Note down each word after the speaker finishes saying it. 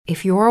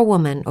If you're a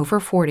woman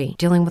over 40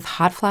 dealing with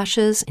hot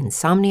flashes,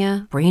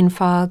 insomnia, brain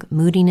fog,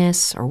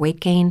 moodiness, or weight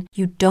gain,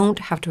 you don't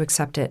have to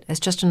accept it as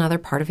just another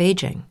part of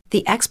aging.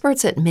 The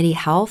experts at MIDI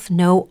Health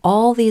know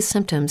all these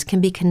symptoms can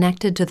be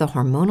connected to the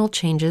hormonal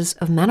changes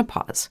of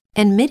menopause.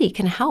 And MIDI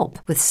can help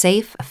with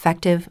safe,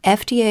 effective,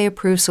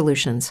 FDA-approved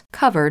solutions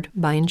covered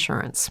by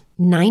insurance.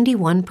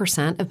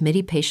 91% of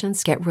MIDI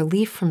patients get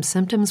relief from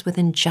symptoms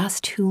within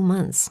just 2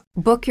 months.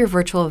 Book your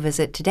virtual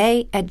visit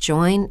today at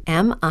joinmidi.com.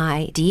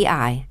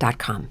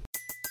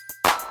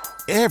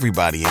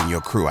 Everybody in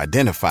your crew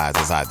identifies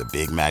as either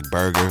Big Mac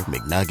Burger,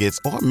 McNuggets,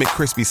 or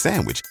McCrispy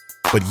Sandwich.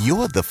 But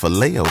you're the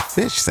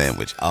Filet-O-Fish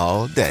Sandwich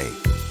all day.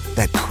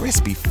 That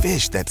crispy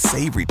fish, that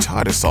savory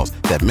tartar sauce,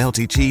 that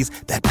melty cheese,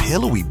 that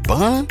pillowy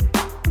bun.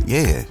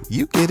 Yeah,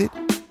 you get it.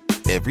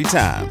 Every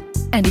time.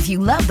 And if you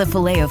love the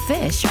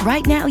Filet-O-Fish,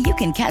 right now you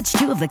can catch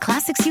 2 of the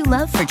classics you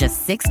love for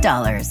just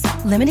 $6.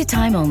 Limited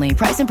time only.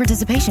 Price and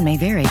participation may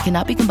vary.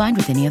 Cannot be combined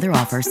with any other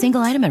offer.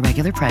 Single item at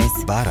regular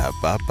price.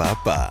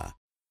 Ba-da-ba-ba-ba.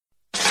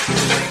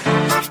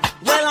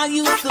 Well, I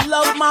used to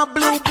love my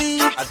blue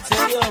beat. I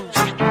tell you,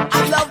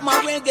 I love my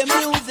reggae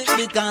music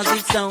because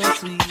it sounds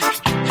sweet.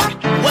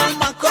 Well,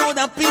 my crowd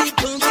of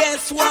people,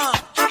 guess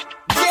what?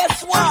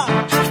 Guess what?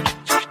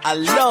 I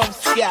love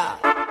ska.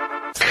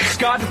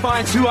 Ska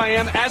defines who I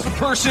am as a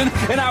person,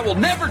 and I will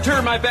never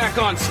turn my back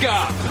on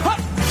ska.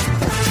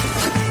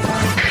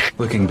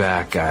 Looking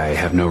back, I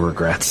have no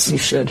regrets. You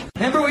should.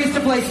 Remember we used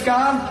to play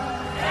ska?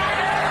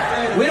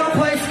 We don't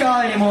play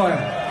ska anymore.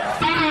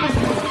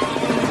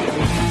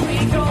 We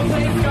don't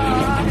play ska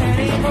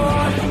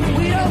anymore.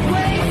 We don't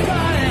play ska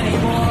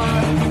anymore.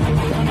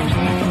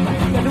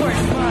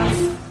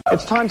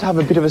 It's time to have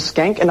a bit of a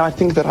skank, and I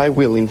think that I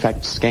will, in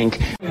fact,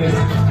 skank.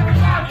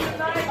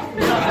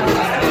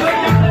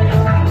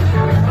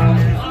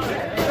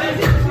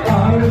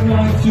 I would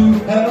like to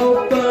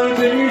help the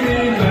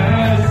needy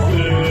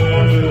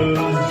masses,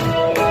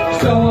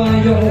 so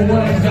I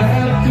always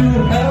have to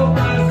help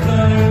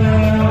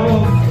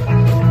myself.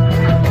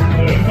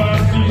 If I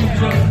see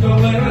just a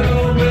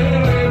little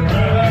bit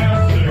impressive,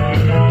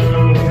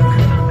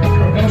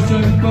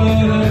 promotion for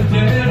the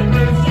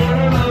difference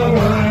in the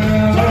world.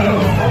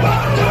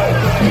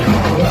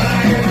 I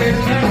can get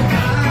that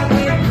I've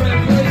been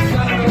privileged,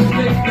 I don't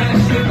think that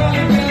should I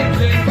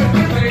get it, but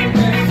the great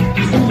thing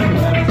is to the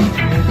left.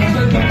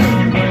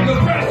 The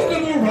rest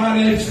of the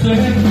right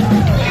extent,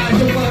 I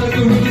don't want to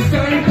do the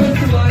same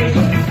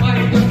consolation,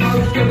 make the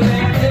most of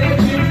their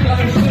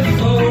education,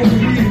 so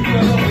we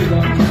go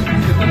on.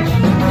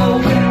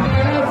 Roll it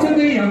out to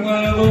the young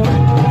level. I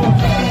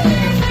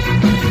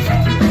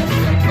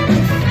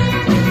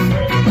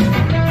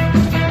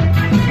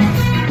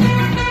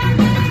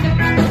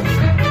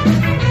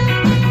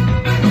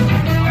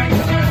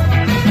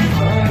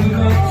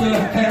want to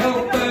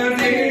help the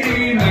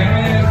needy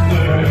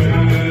masses,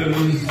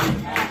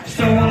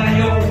 so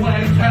I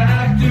always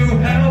have to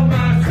help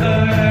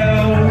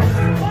myself.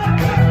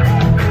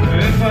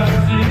 If I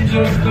seem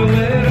just a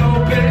little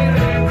bit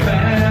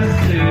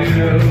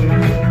passive,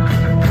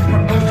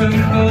 promotion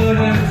for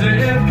the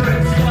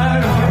different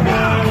side of the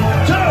world.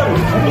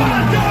 1, 2,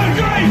 1, 2,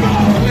 3, 4.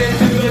 Way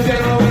to the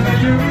devil with a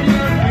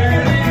union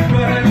meeting,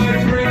 but my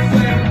drinks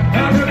and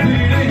I'm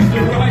repeating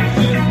the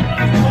righteous.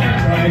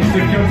 Right to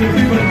come to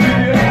people to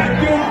the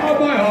end of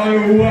my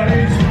own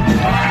ways.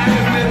 I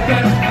admit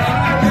that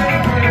I've been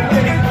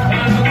privileged.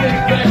 I don't think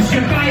that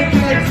should make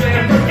an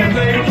example of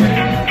thinking.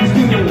 It's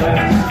to the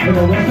left, and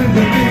the left is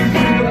the thing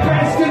to the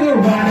rest of the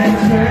right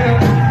exam.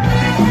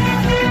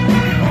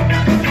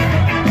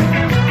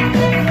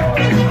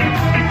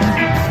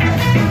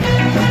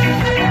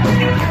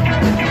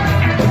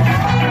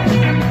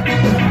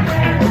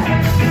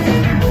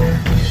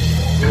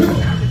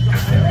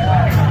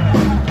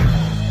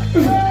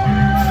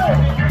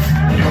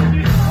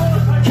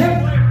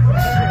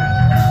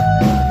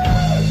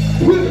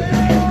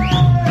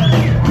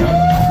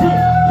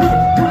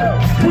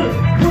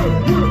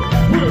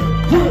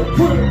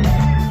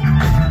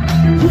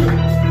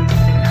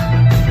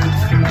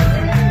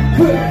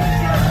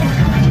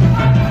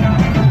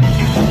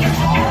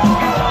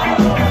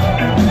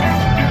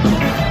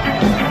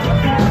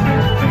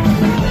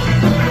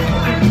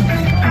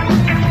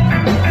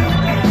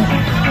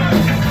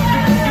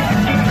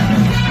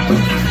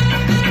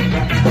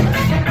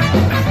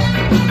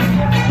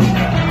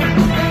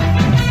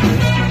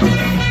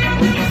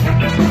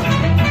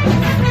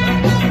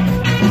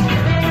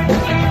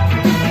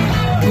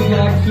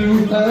 Like to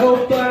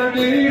help the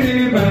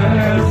needy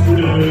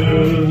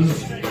masses,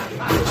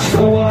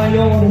 so I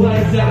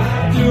always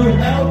have to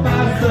help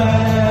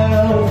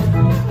myself.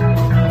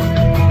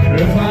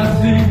 If I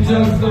seem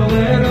just a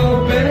little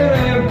bit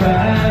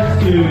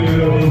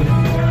impassive,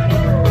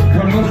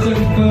 promotion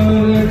for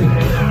the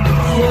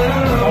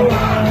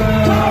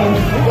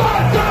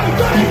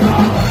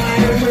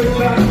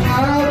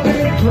I've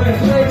been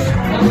privileged,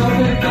 I don't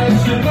think that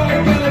should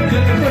make a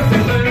difference.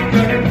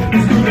 The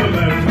is to the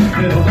left,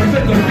 it'll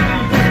the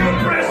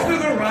rest of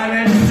the right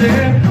and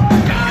sin.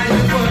 I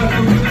work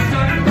with the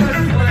same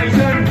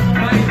legislation,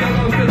 make the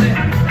most of the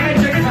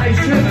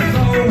education.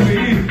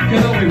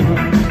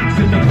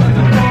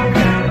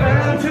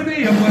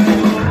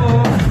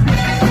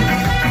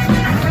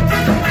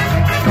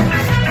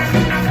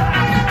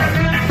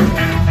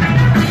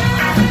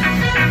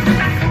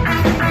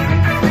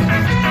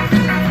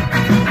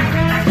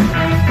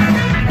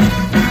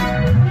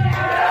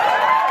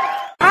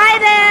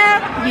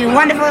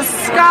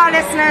 Ska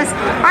listeners.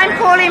 I'm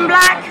Pauline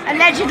Black.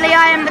 Allegedly,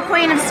 I am the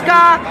Queen of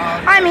Ska.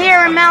 I'm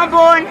here in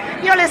Melbourne.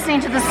 You're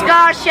listening to the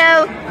Ska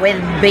Show with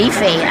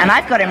Beefy, and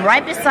I've got him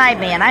right beside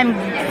me, and I'm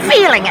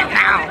feeling it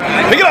now.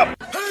 Pick it up.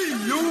 Hey,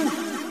 you!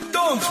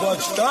 Don't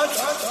watch that.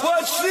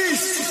 Watch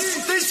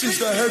this. This is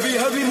the heavy,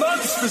 heavy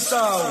monster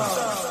sound.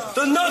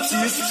 The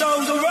nuttiest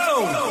sound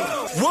around.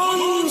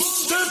 One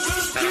step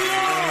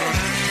beyond.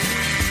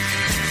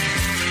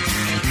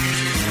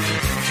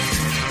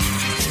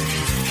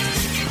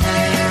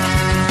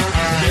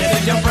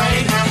 This is your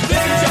brain on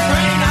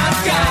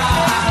Ska.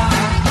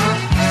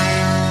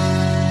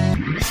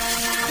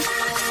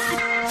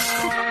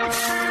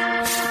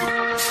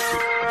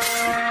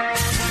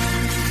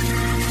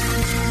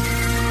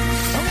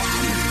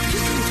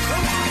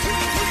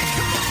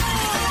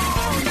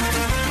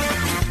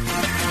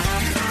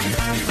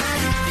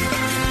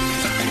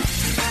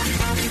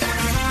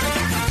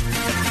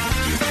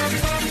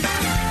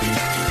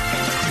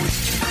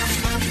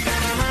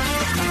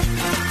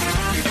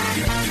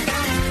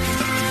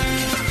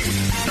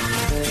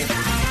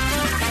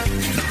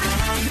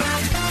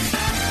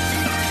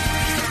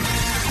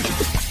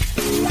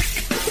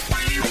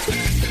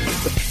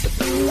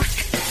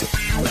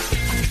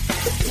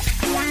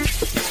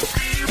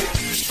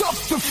 Stop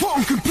the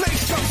funk and play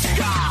some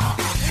ska.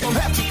 From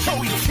head to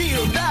toe you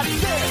feel that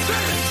this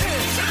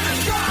is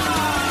ska.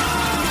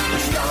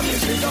 Ska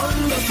music on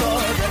the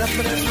floor. Get up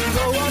and we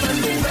go on and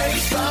we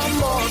make some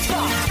more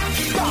ska.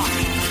 Ska.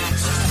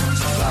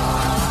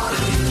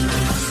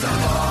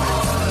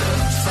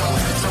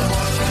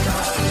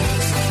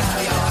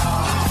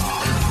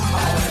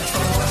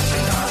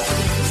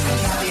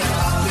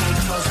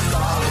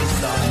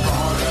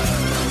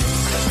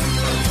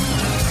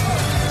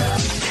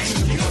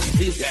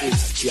 This is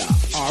Ska.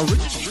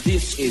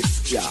 This is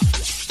Ska.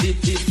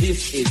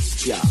 This is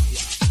Ska.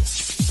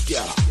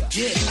 Ska.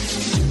 Yeah.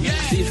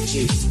 This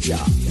is Ska.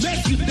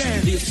 Make you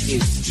dance. This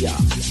is Ska.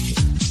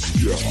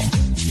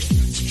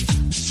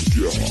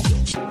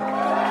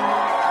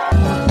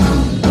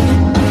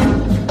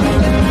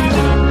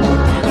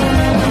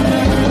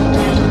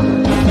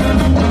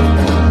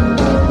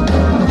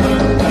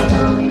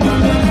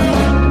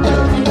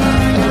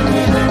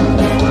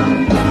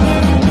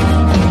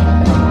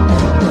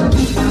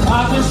 I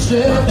just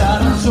said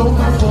that I'm so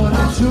what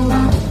I'm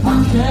doing. I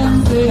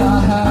can't say I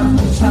have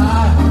the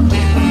time.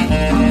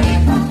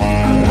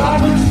 I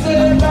just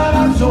said that I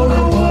don't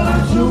know what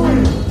I'm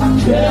doing. I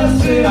can't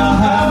say I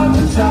have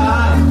the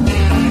time.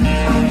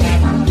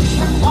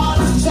 All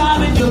this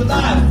time in your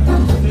life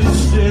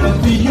instead of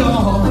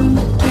beyond.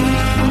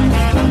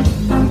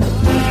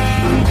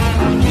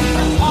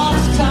 All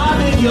this time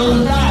in your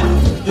life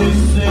they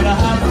said I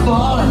had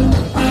fun.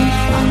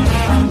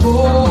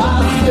 Oh, I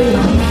said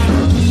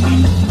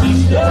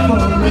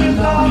never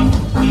enough,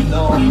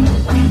 no.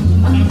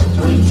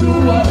 Don't do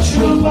what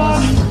you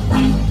must.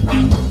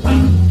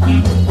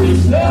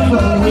 It's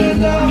never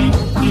enough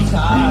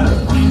time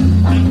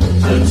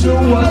to do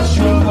what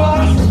you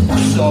must.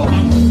 So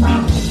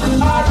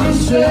I can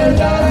say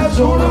that I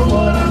don't know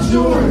what I'm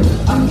doing.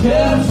 I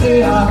can't say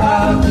I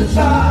have the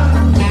time.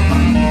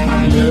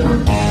 Yeah.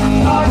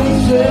 I can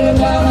say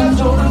that I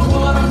don't know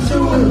what I'm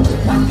doing.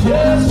 I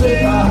can't say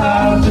I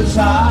have the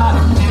time.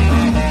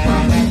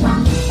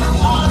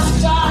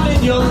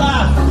 In your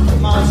life,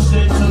 my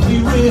sense to be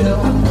real.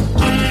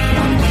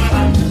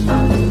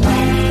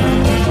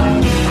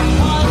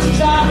 All the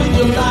time in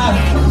your life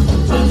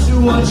to do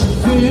what you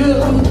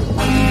feel.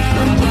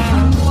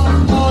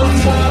 All the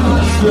time I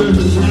say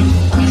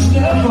it's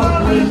never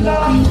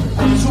enough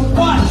to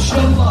watch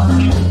your must.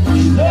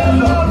 It's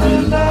never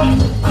enough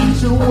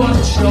to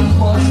watch your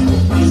must.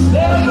 It's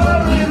never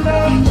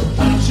enough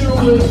to do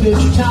it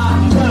this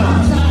time.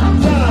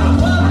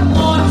 One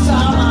more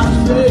time I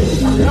say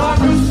I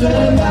can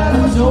say that I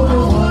don't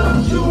know what I'm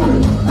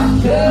doing. I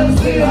can't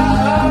say I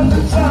have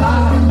the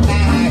time.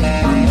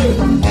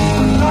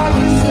 I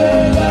can say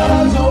that I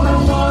don't know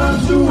what I'm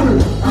doing.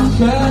 I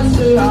can't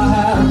say I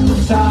have the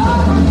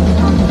time.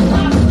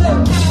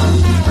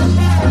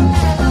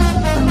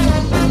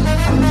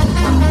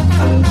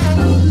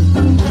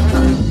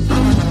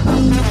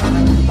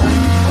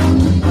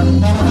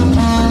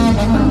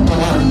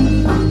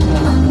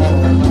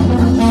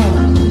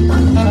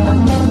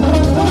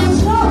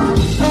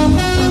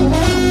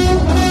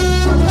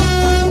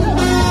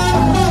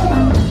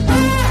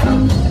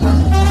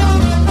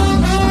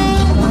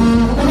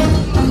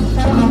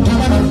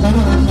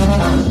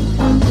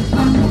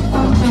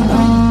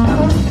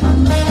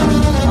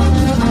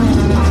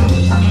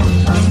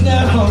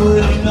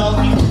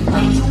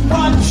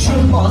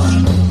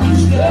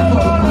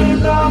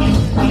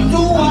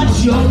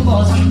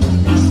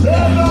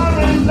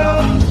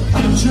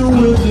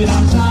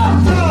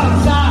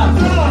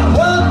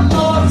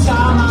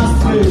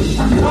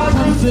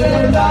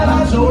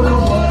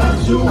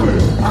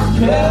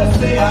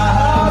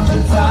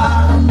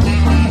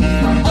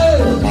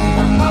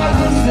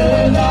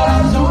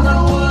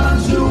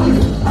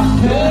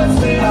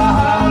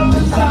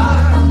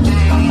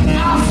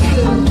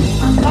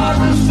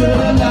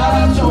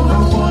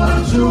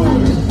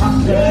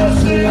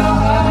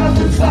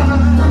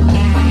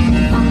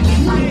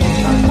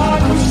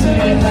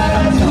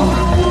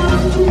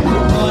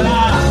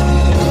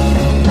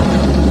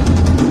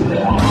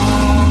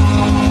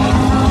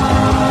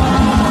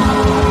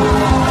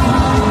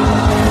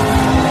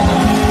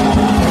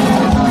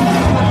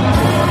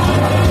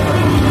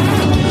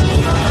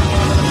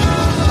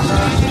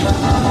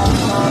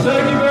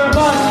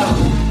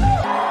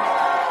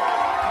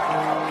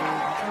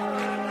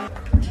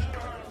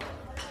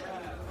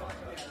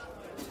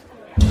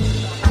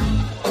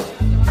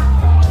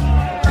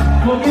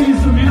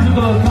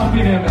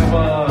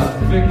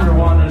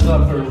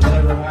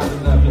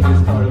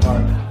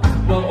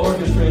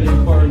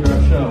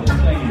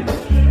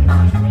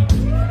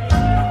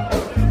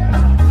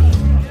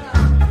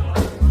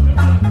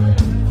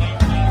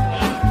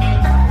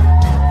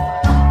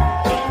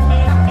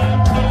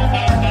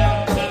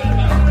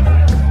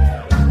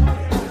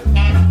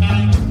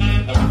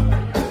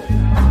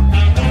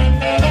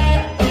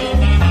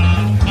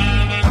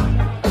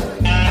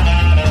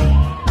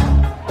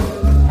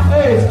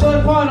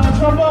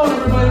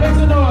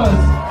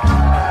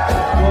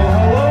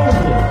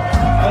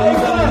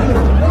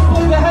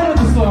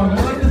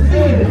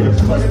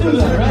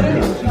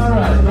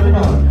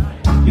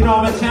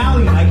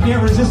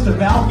 can't resist the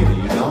balcony,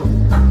 you know?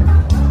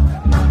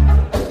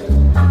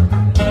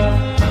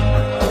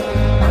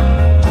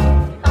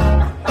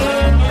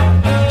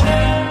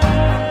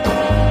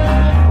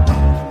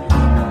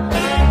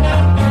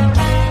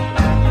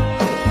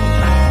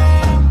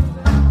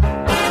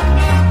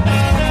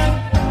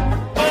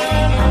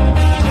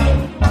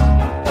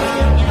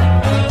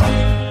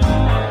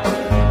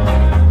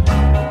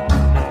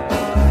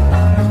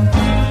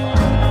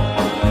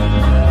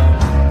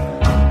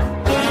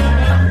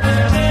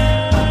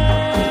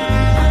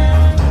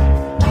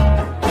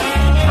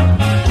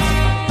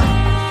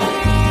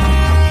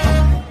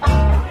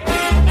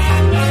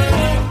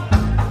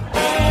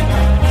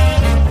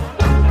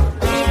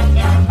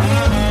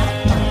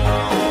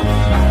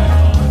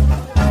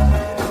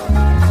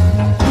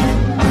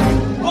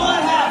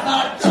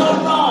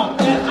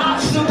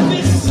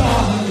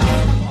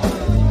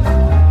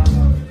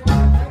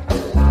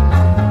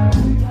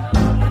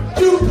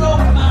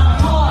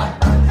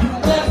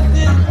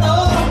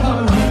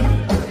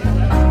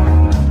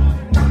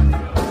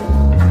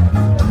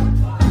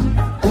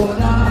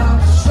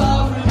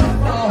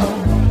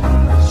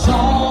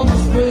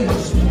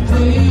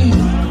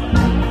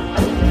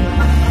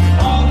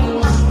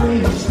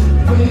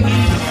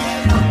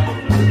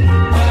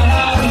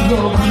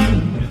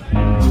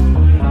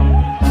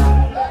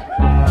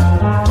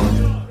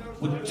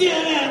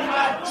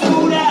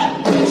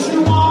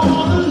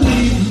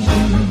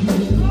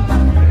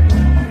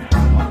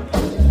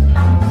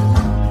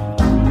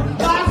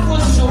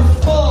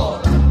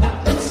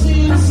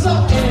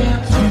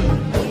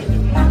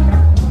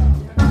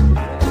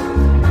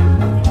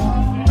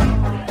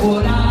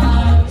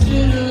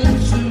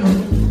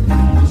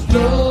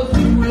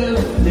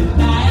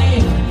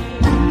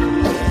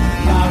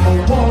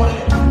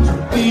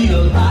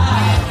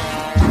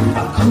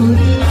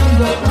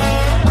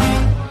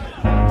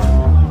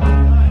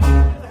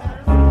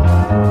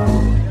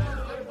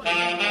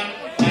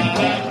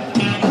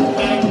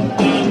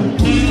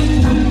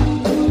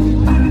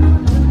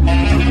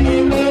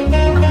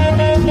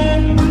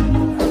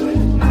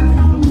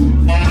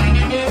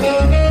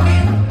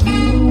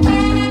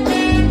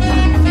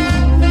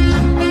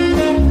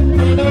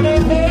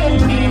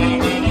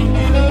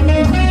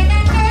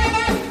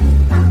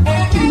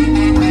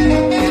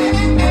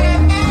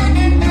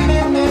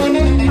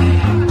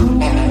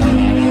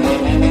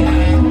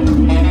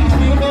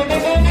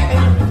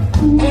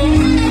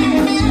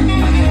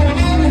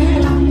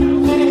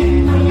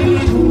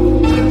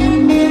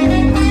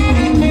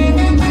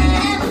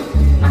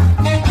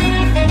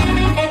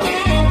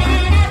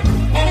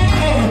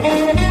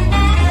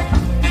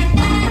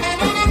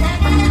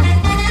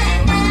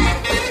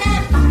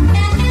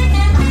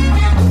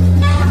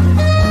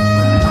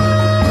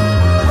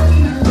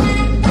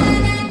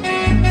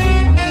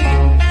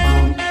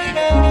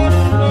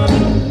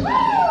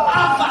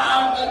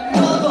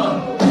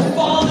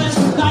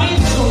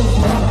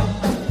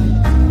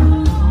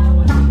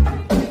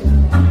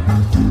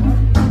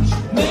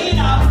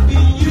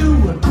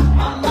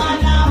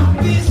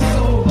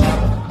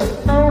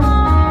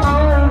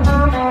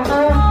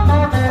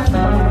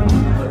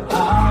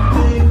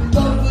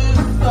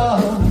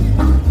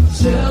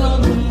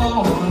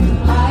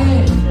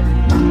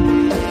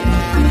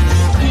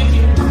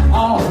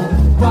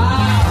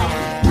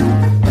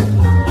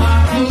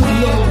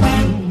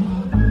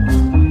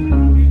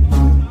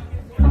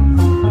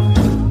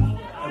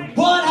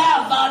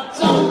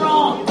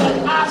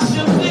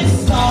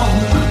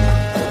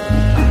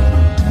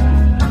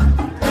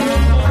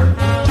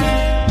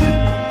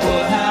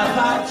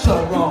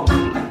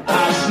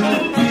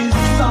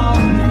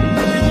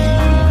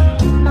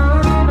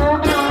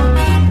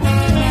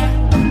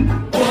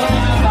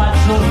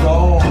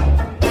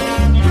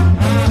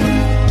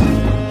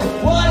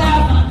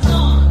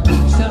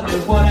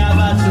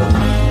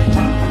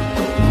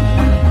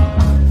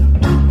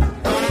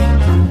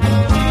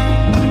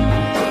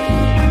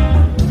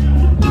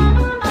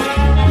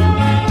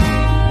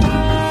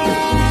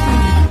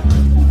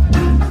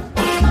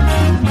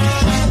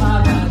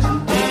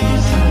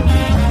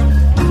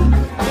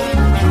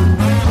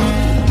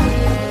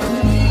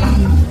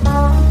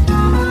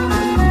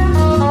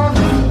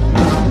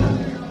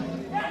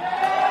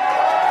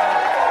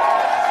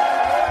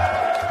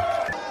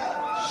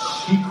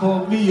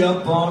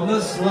 Up on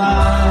the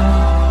slide.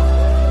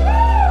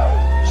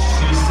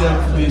 She said,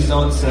 please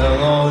don't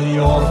tell all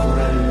your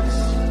friends,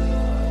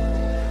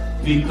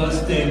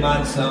 because they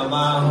might tell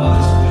my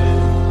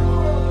husband,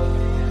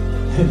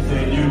 and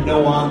then you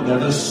know I'll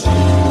never see you.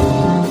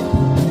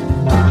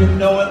 You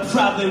know it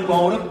probably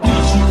won't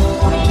abuse you,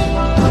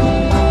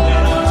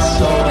 and I'm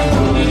sure it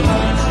will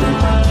abuse you.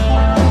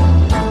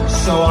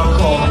 So I'm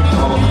calling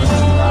on the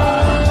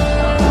slide.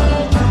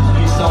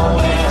 Please don't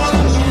ask,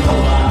 'cause you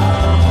know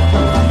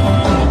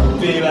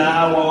baby, I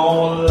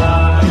won't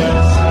lie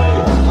and say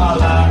I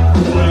like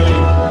the way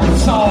you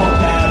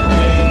talk at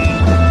me.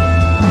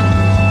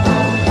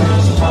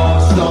 Small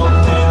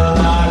something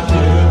like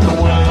it the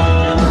way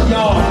you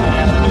yawn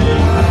at me.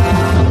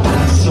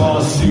 So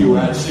I'll see you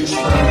at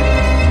 6:30.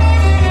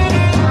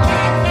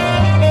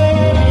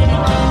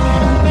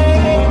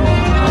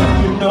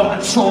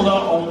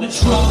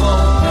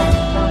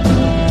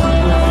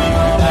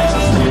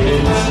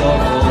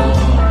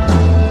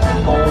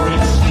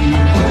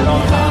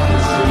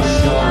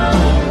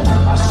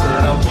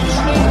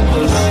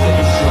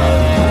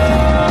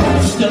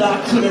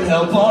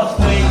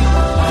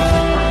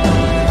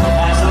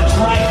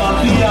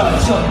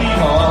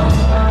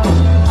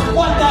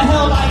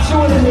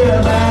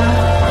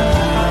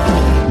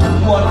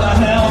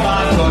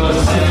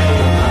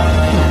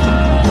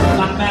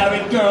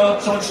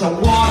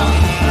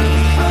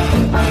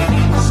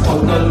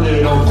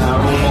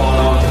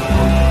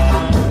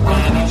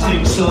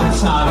 some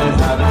time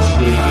and have a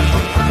treat.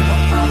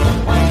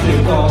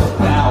 Think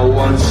about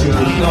what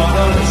you're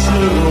gonna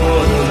do.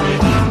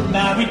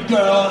 Married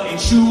girl,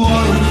 ain't you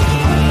worried?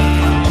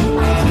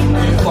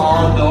 If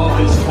all love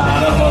is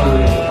kinda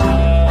hurry,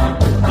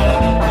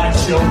 that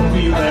you'll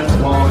be left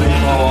wanting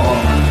more.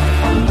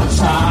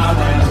 Time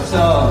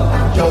after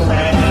your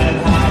man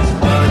has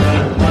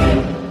murdered me.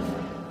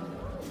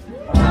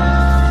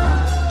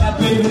 Now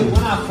baby,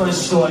 when I first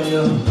saw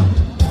you,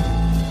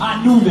 I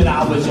knew that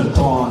I was a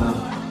goner.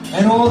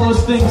 And all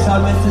those things I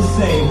meant to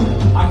say,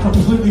 I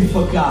completely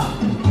forgot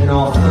in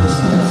our first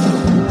kiss.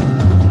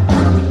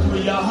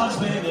 With your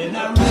husband in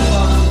that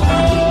river,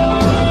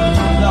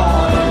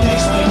 Lord, it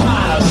makes me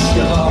kind of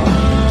shiver.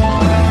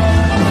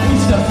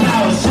 He's the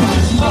flowers to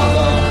his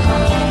mother,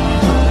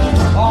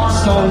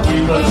 also we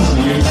could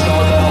see each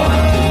other.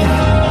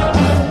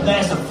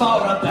 There's a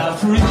thought about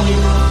 3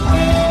 weeks,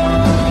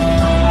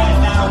 and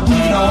now we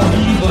don't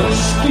even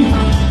speak.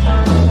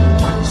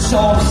 So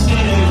I'm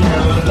sitting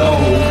here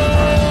alone,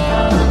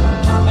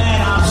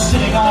 and I'm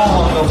sitting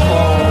on the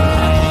phone.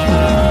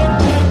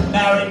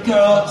 Married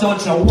girl,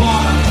 don't you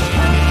wanna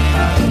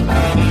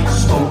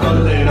smoke a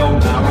little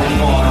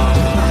marijuana?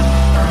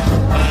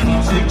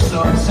 Take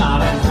some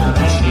time and have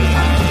a chill,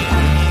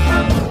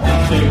 and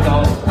think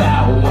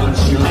about what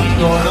you're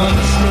gonna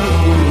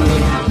do.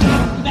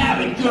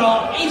 Married girl,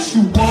 ain't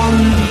you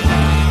worried?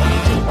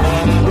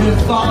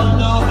 If our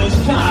love is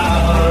kinda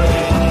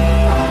hurting,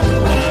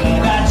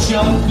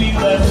 you'll be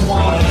left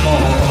wanting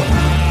more.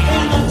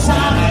 In the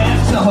time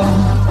after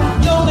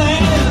your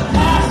man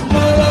has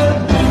murdered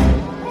me,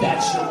 that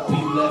you'll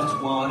be left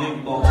wanting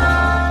more.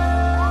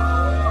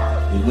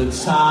 In the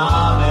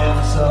time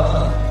after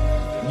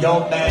your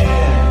man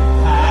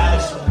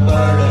has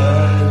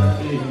murdered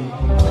me.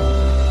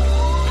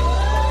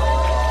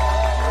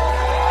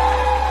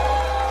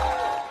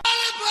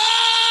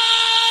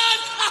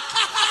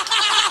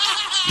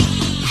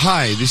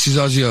 Hi, this is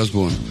Ozzy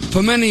Osbourne.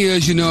 For many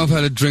years, you know I've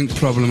had a drink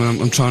problem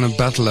and I'm trying to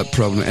battle that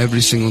problem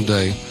every single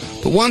day.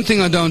 But one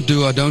thing I don't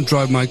do, I don't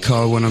drive my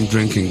car when I'm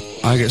drinking.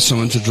 I get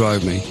someone to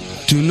drive me.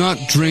 Do not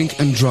drink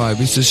and drive.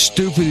 It's the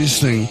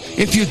stupidest thing.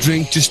 If you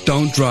drink, just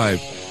don't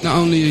drive. Not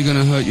only are you going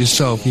to hurt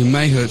yourself, you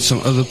may hurt some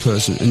other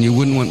person, and you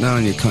wouldn't want that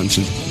on your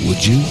conscience,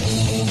 would you?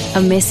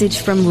 A message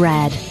from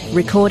RAD,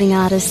 recording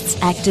artists,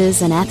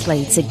 actors and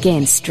athletes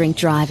against drink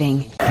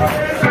driving.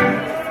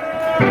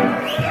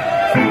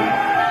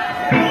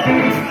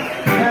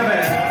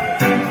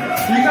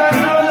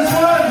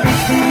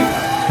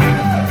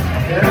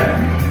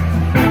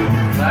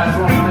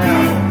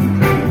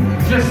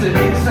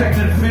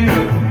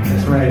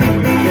 That's right.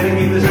 We're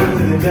dedicating this one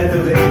to the death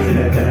of the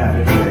internet that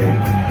happened today.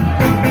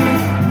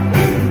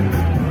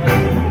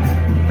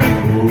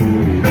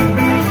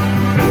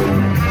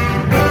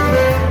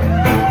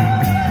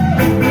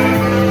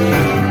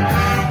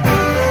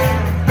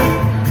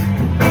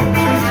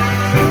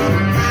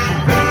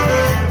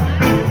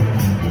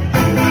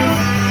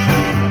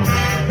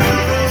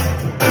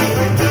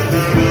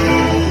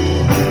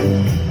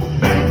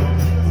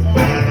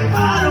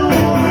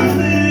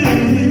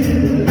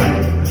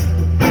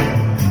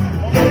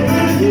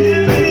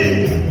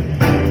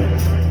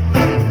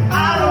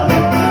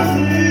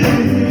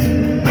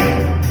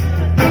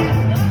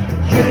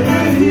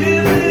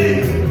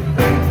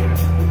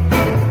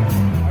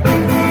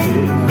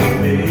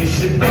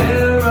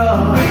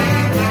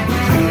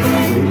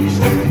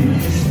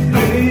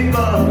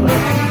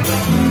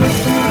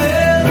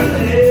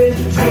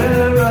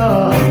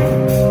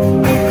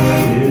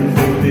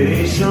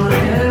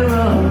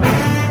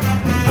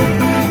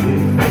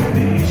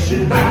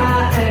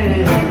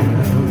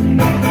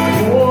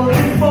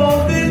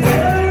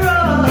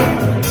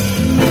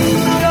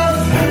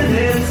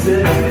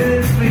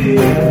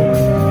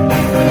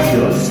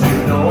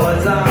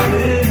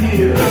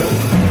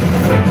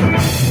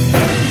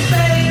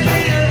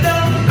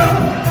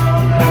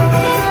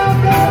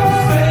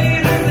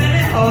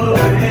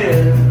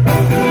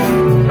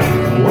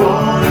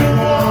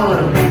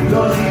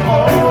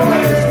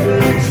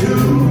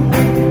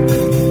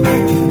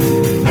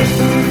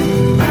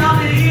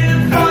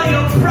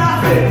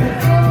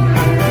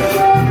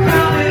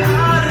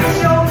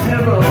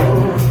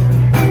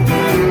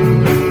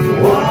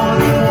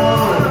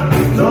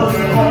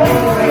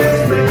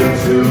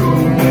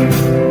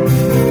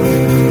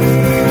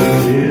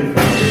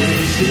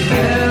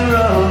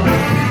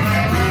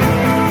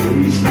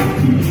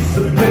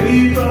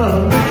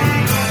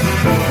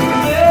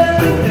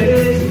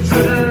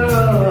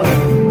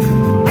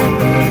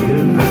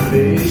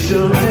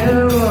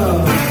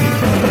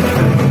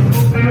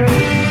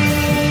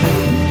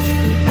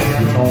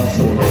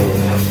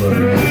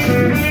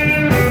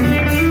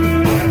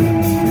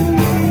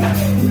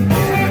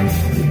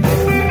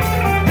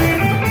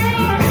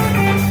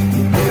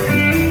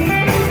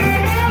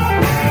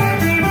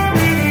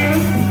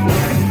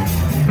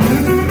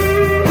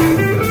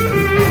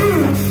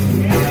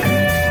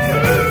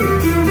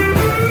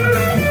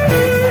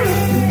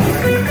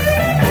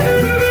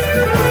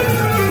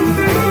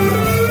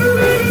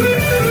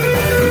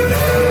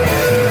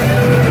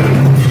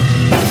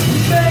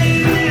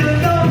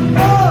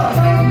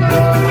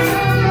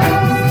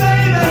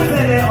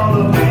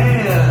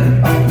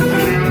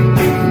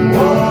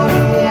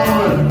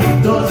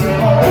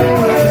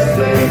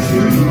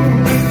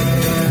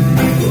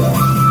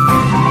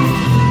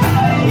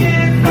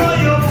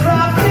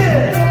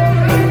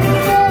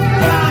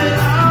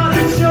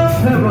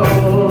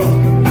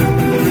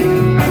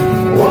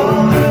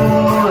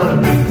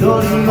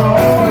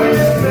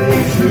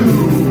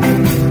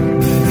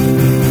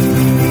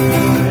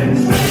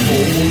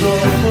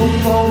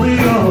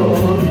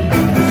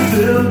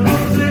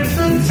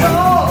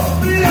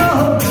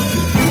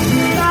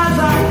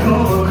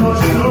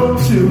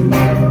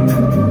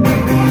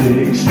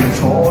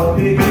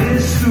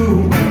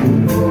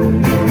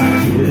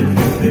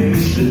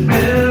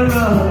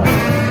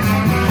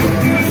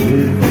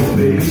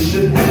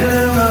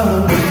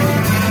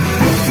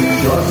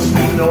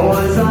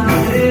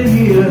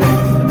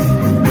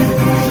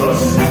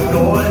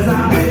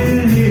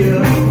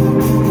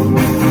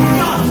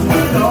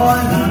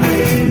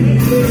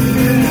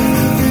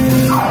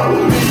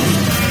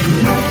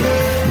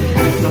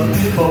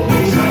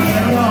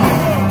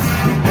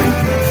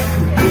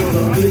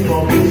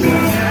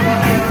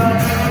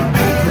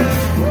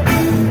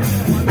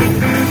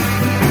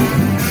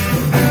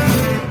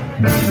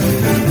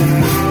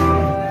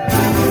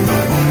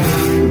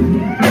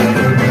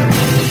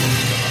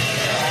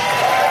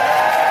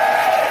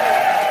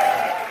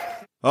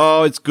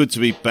 Oh, it's good to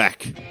be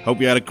back.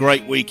 Hope you had a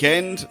great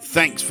weekend.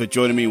 Thanks for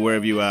joining me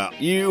wherever you are.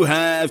 You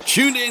have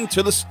tuned in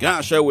to the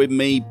Ska Show with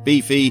me,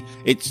 Beefy.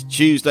 It's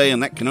Tuesday,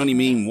 and that can only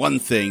mean one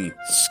thing.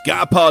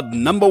 Ska Pod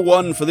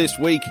 #1 for this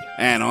week,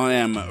 and I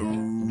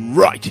am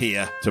right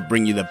here to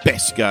bring you the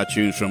best ska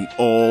tunes from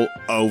all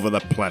over the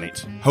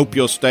planet. Hope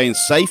you're staying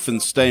safe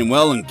and staying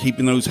well and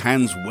keeping those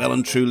hands well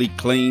and truly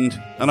cleaned.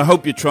 And I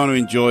hope you're trying to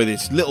enjoy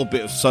this little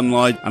bit of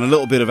sunlight and a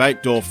little bit of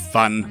outdoor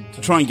fun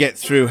to try and get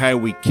through how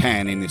we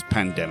can in this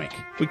pandemic.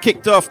 We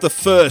kicked off the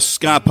first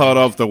Ska Pod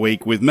of the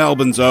week with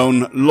Melbourne's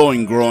own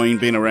Loin Groin,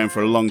 been around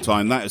for a long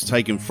time. That is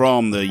taken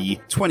from the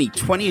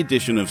 2020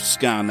 edition of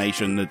Ska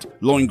Nation that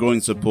Loin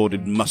Groin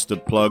supported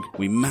Mustard Plug.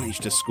 We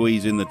managed to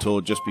squeeze in the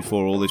tour just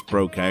before all this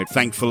broke out,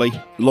 thankfully.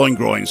 Loin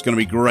Groin, it's going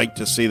to be great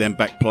to see them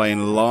back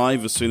playing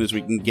live as soon as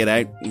we can get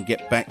out and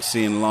get back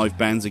seeing live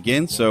bands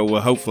again. So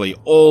hopefully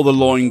all the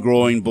Loin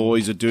Groin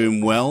boys are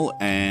doing well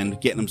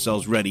and getting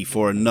themselves ready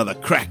for another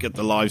crack at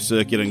the live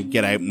circuit and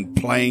get out and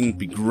playing.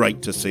 Be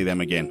great to see them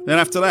again. Then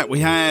after that, we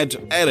had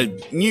out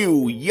of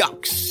New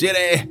York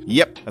City.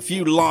 Yep, a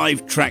few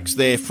live tracks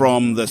there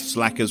from the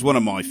Slackers, one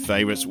of my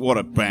favourites. What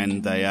a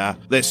band they are.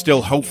 They're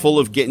still hopeful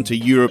of getting to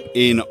Europe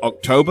in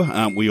October,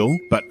 aren't we all?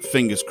 But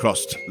fingers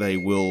crossed they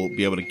will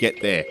be able to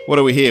get there. What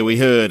do we hear? We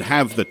heard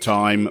Have the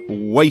Time,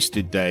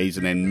 Wasted Days,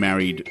 and then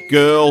Married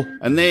Girl.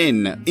 And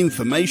then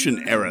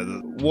Information Error.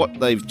 What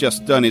they've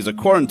just done is a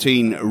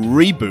quarantine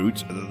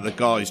reboot that the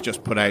guys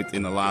just put out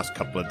in the last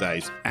couple of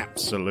days.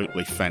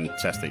 Absolutely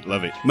fantastic.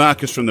 Love it.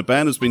 Marcus from the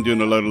band has been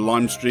doing a load of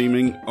live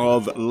streaming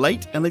of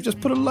late, and they've just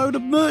put a load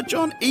of merch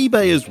on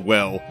eBay as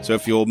well. So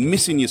if you're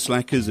missing your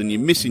Slackers and you're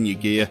missing your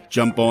gear,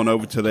 jump on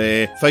over to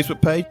their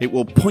Facebook page. It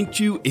will point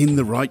you in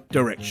the right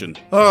direction.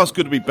 Oh, it's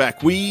good to be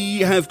back. We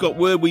have got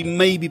word we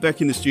may be back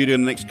in the studio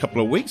in the next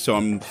couple of weeks, so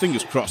I'm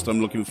fingers crossed.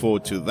 I'm looking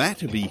forward to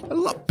that. It'll be a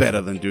lot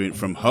better than doing it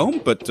from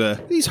home, but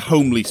these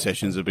homely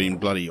sessions have been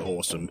bloody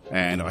awesome,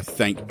 and I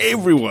thank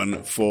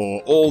everyone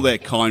for all their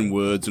kind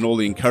words and all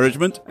the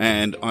encouragement,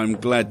 and I'm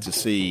glad to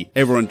see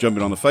everyone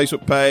jumping on the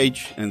Facebook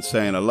page and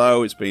saying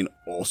hello. It's been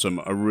awesome.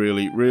 I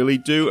really, really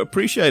do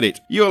appreciate it.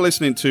 You're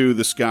listening to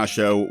The Ska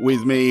Show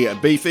with me,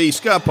 Beefy,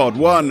 Ska Pod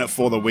 1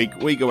 for the week.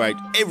 We go out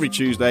every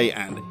Tuesday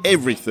and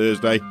every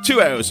Thursday,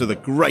 2 hours of the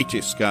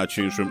greatest ska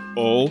tunes from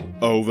all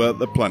over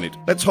the planet.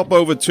 Let's hop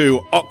over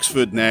to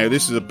Oxford now.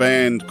 This is a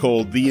band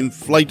called The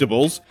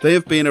Inflatables. They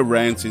have been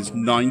around since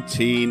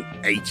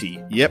 1980.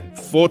 Yep,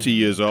 40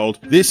 years old.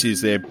 This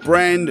is their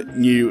brand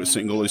new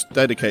single. It's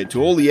dedicated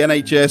to all the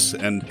NHS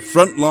and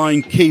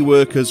frontline key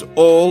workers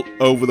all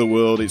over the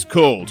world. It's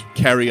called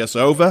Carry Us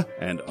Over,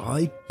 and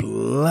I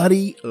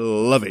bloody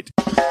love it.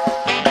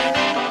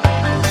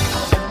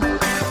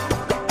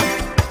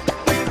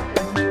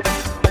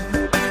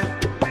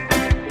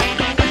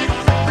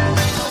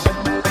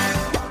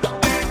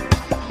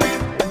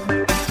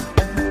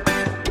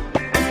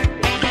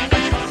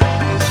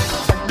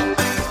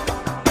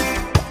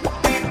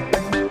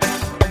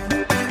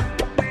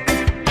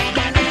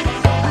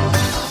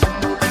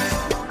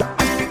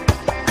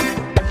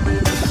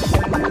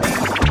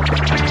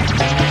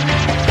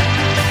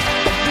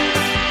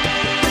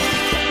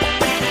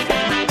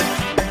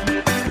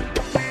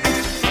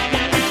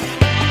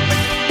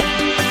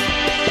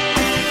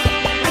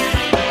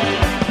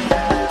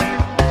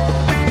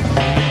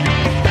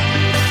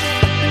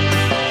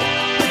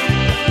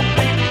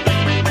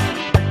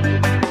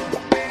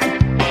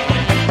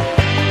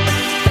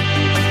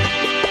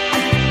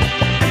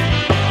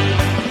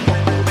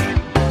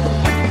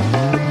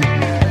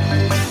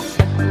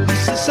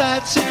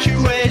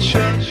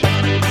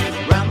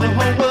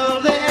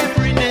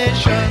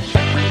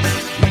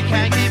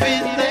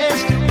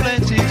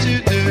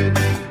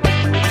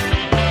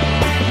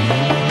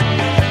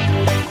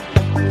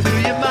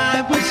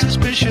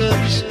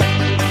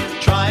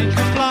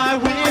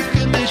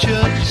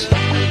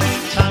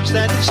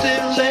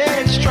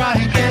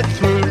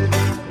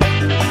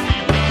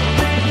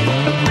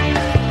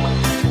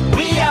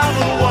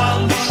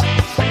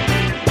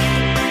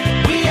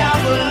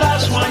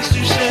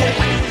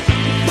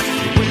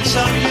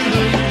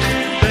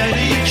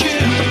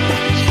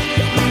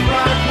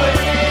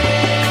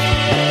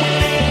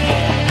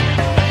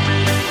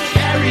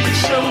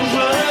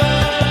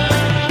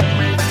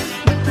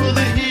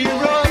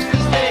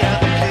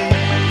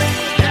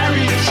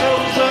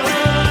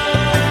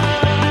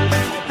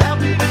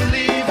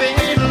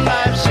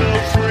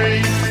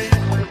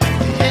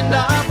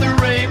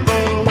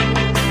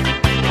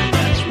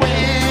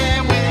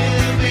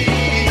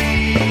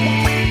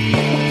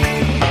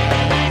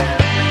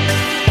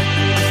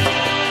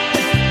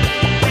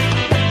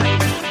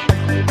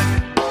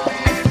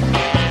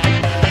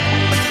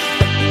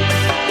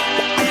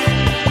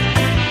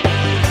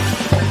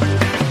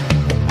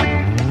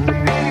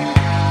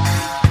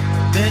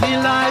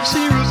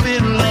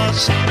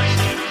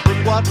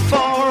 what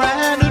for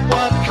and at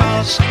what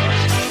cost.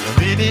 A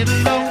minute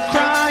alone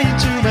crying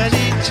too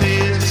many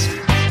tears.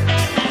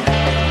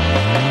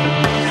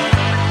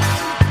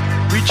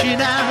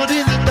 Reaching out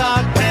in the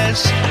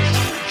darkness,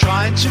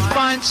 trying to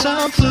find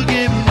some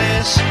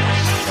forgiveness.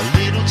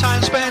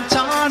 spent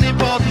on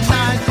important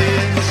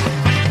ideas.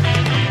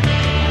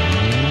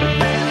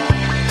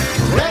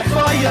 Pray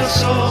for your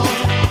soul.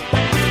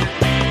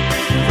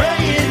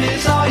 Praying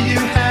is all you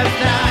have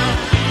now.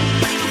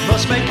 You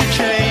must make a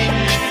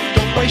change.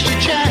 Don't waste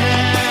your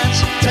chance.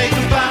 Take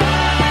a bow.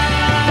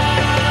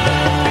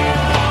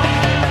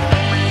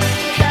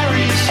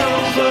 Carry us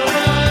over.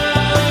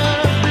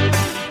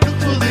 Look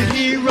for the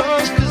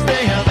heroes, 'cause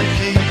they are the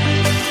key.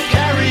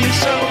 Carry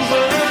us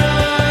over.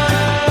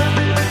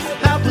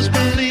 Help us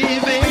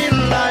believe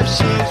in life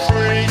so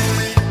free.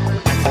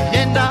 The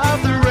end of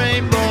the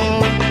rainbow.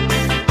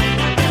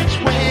 That's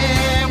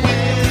where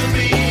we'll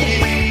be.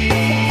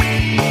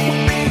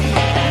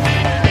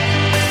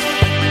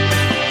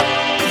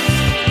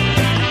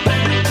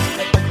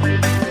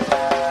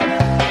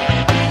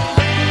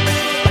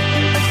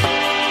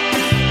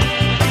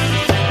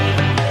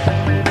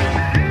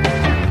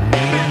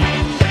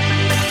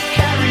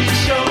 Carry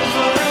us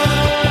over.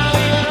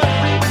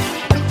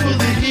 Look for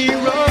the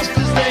heroes,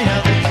 'cause they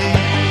are the key.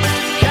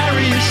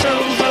 Carry us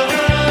over.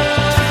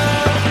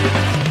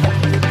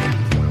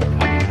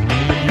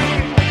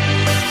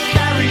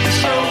 Carry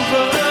us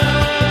over.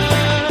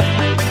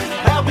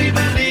 Help me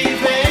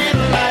believe in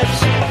life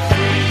so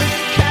free.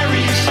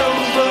 Carry us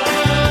over.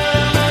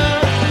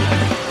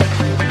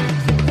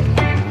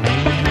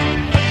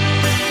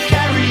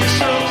 Carry us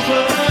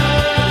over.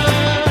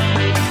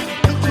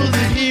 Look for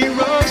the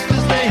heroes,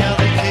 'cause they are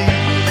the key.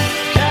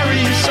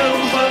 Carry us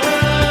over.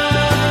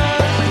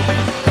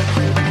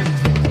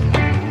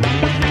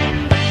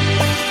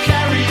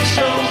 Carry us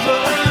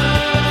over.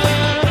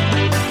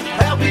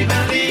 Help me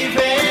believe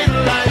in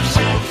life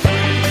so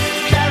free.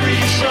 Carry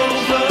us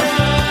over.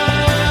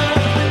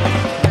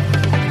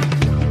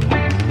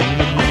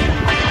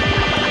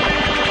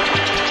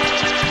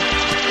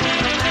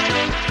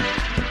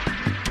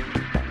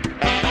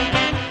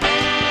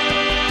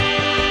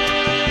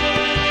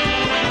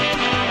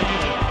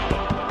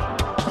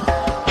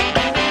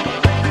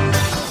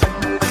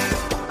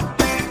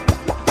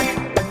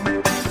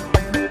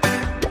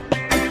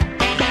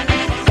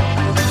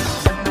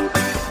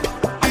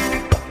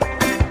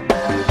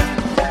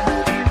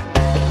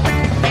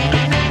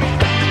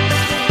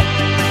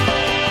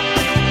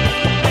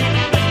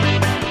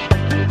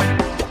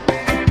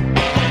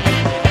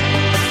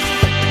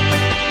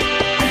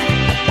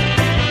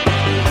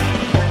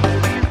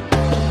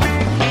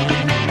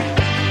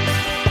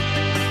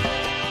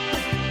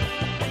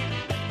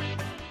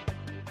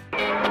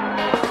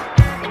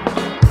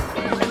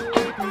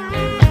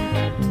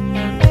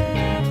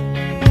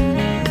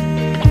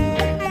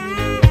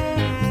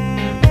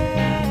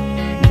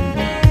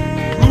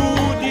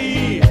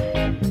 Rudy,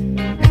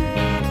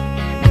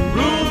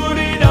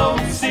 Rudy,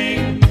 don't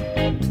sing.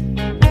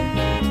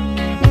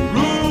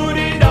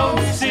 Rudy,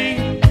 don't sing.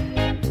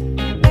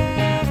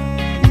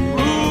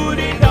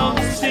 Rudy,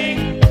 don't sing.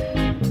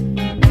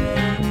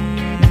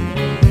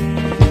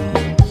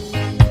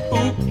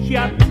 Who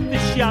cut the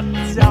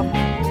shots up?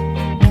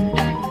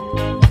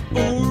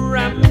 Who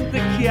rammed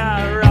the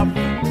car up?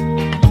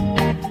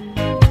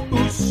 Who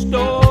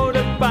stole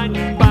the bank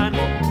van?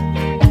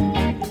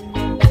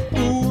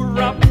 Who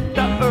robbed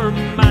the herb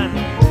man?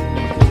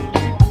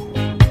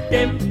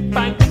 Them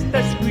banks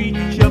the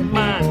screecher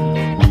man.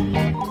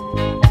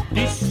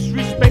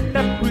 Disrespect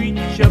the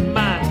preacher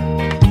man.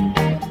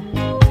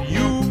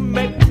 You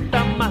make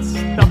the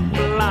master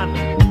plan.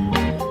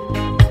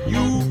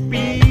 You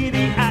be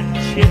the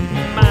action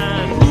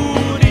man.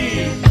 Rudy,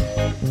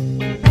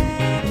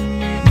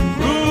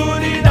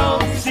 Rudy,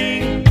 don't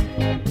sing.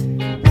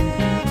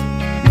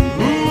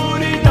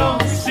 Rudy,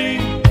 don't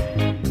sing.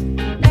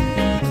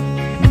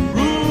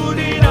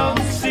 Rudy,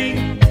 don't sing.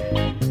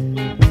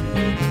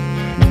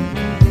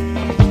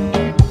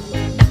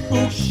 Who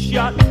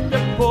shot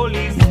the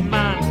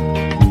policeman?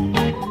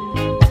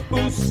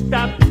 Who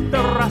stabbed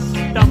the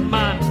Rasta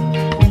man?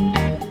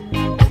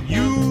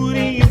 You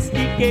the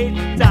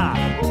instigator,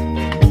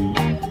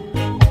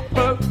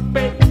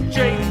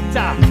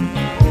 perpetrator.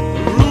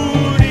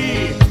 Rudy,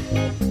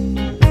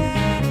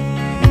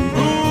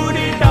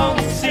 Rudy,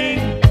 don't sing.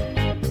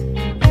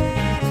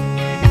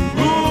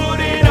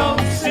 Rudy,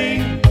 don't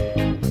sing.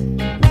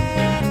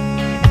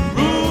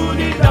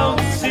 Rudy,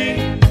 don't sing.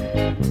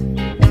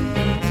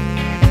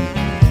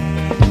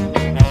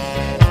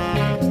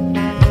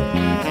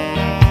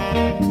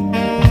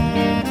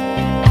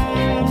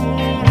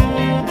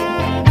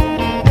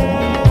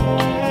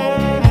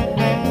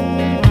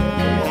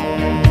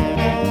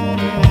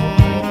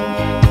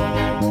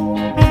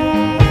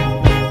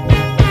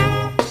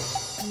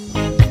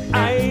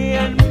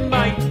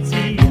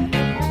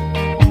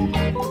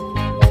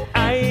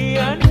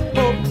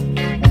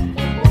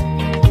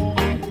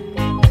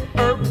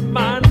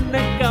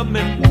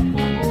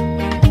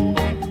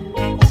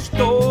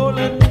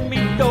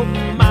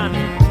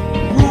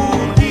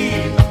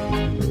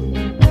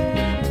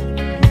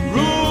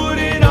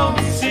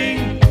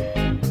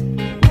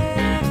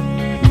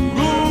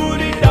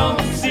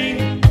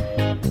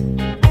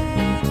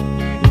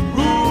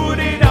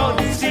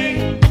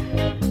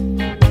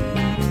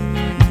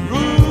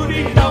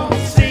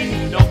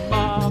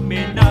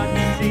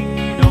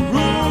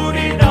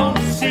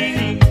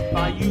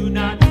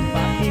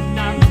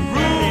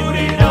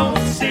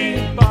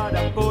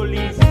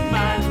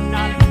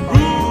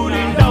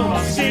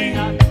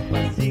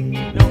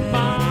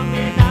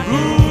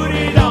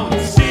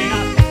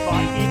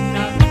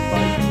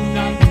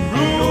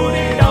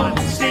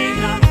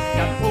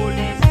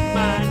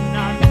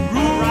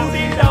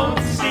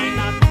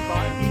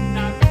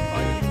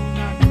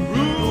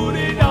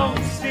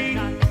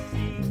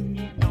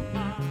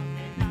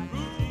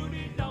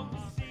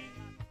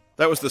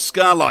 was the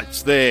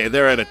Scarlights there.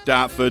 They're out of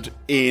Dartford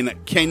in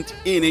Kent,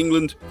 in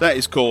England. That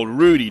is called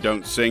Rudy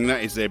Don't Sing.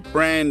 That is their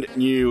brand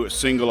new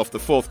single off the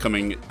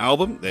forthcoming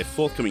album, their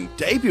forthcoming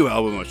debut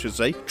album, I should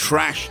say,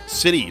 Trash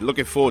City.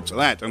 Looking forward to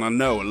that, and I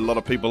know a lot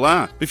of people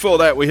are. Before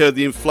that, we heard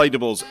the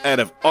Inflatables out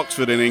of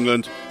Oxford in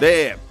England.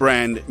 Their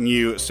brand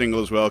new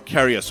single as well,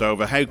 Carry Us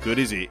Over. How good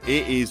is it?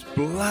 It is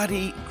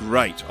bloody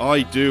great.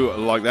 I do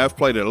like that. I've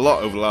played it a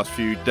lot over the last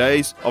few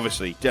days.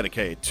 Obviously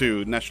dedicated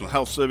to National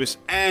Health Service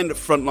and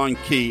frontline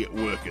key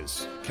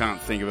workers.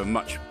 Can't think of a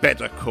much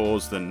better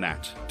cause than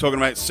that. Talking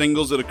about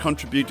singles that are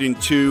contributing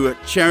to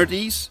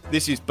charities,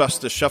 this is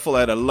Buster Shuffle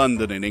out of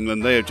London in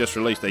England. They have just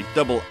released a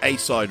double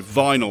A-side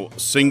vinyl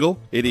single.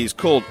 It is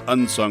called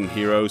Unsung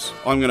Heroes.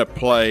 I'm going to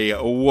play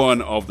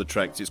one of the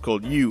tracks. It's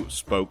called You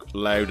Spoke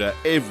Louder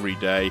Every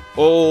Day.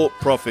 All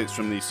profits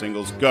from these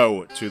singles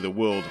go to the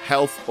World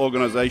Health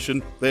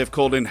Organization. They have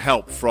called in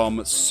help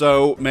from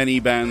so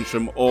many bands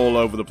from all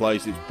over the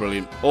place. It's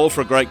brilliant. All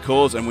for a great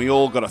cause, and we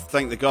all got to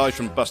thank the guys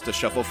from Buster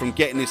Shuffle from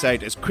getting this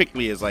out as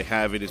quickly as they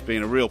have. It has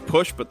been a real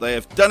push, but they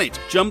have done it.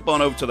 Jump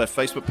on over to their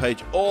Facebook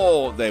page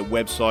or their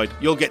website.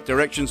 You'll get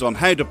directions on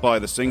how to buy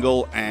the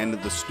single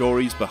and the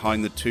stories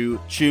behind the two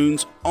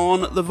tunes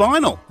on the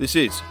vinyl. This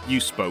is You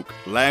Spoke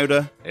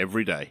Louder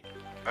Every Day.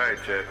 Alright,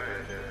 Jeff.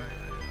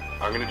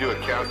 I'm going to do a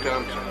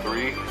countdown to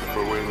 3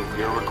 for when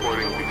your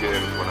recording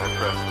begins when I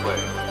press play.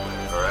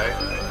 Alright?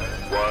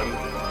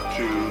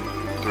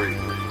 1,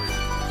 2, 3.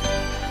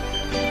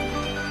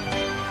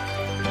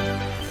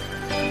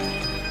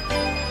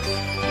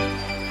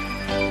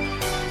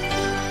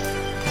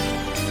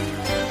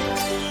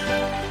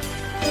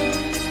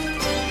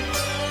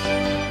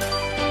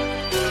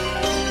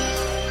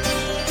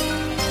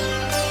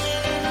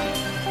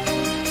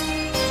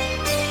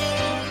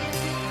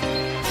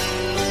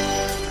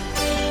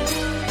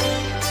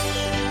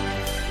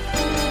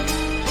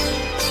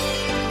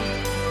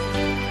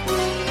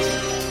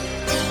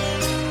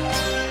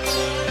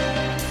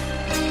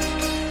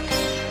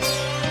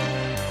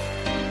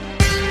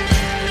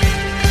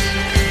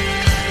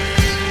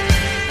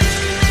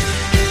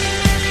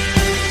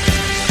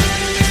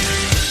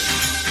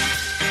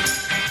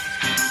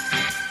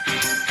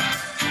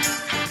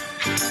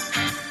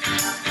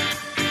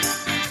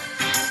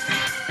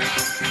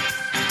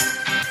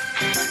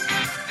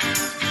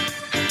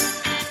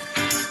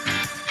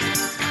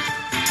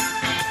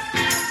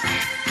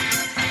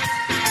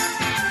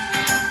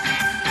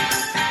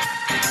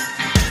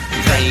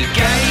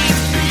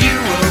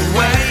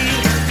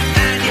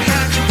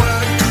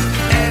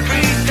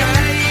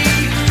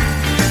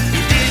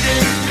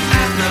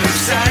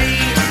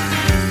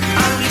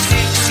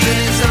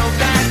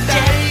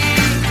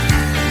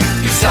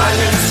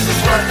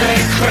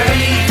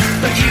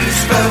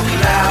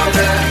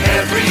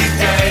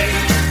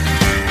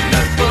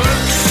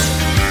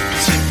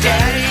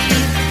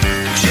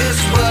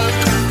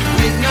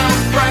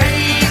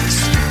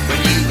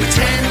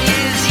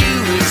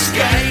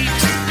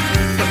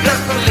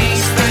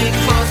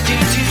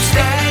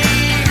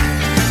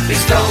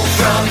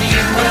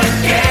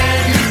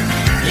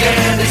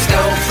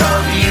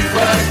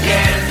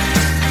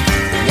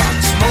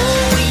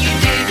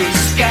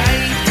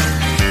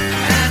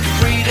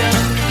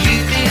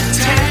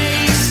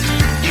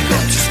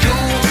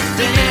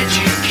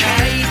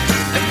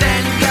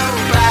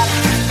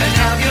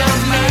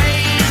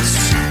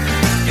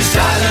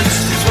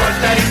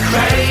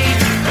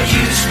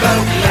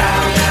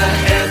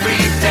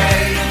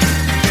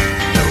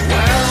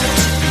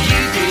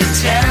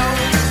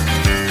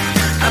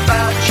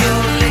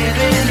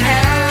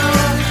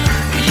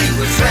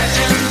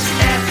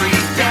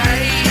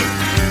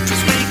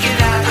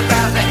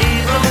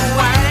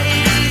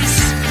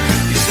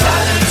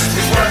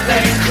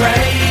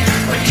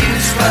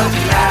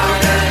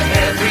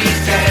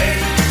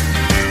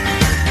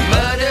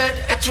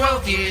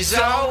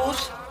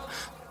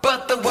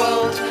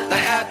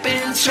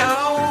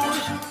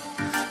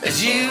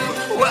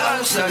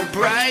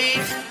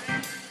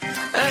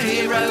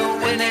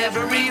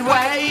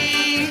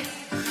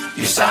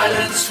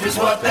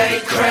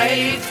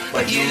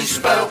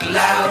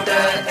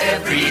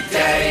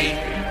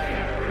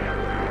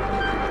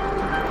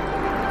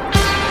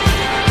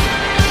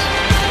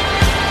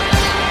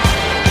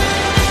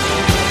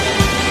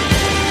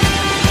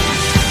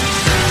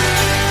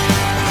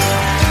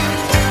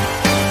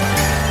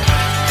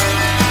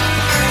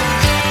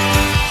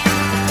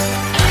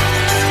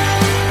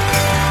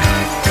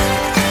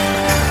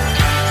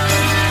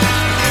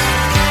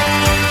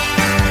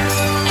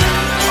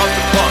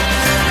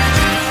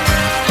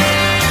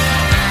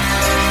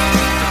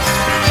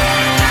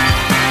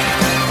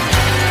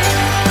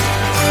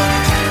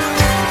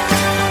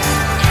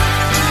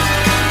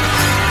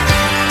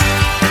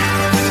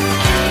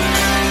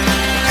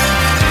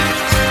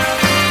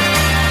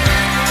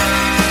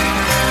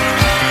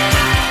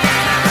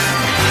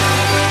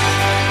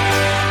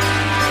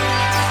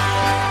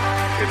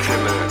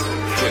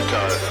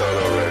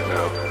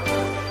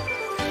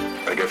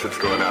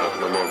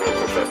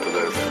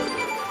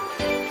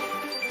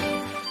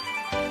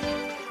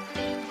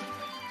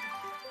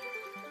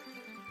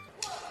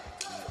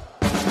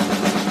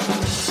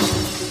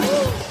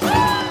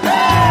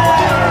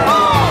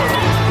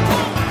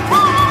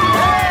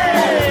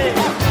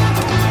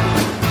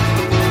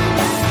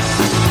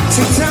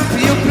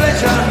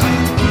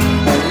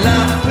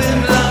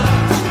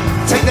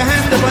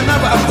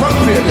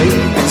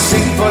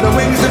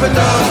 wings of a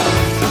dove.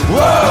 Whoa,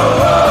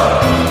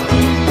 whoa.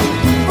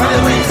 For the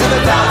wings of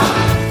a dove.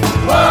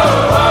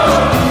 Whoa, whoa.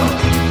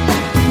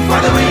 For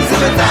the wings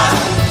of a dove.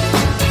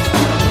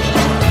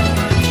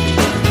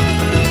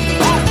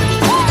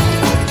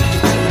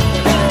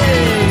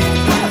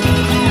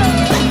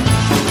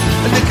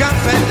 And they can't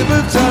find the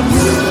rooftops.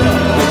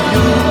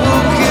 You're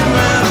walking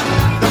around.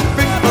 Don't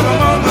think for a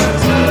moment.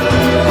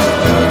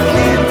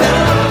 Looking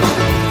down.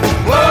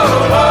 Whoa,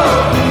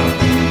 whoa.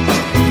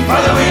 For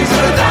the wings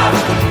of a dove.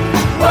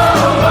 Whoa,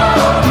 whoa.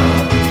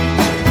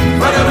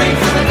 For the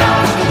wings of a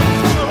dove.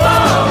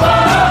 Whoa,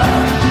 whoa.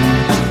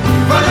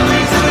 For the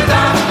wings of a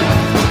dove.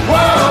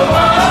 Whoa,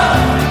 whoa.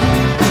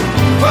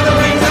 For the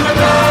wings of a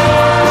dove.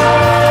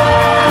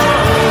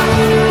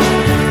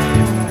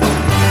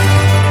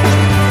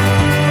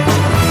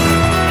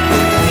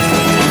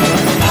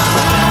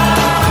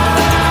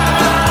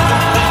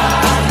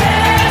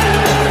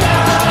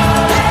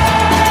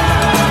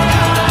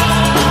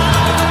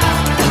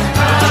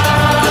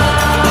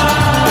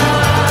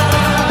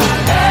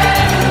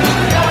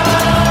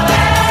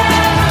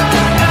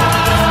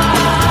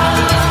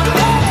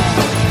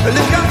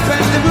 Look up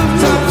at the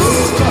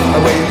rooftops,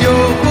 when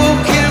you're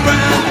walking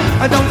around.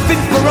 I don't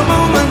think for a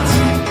moment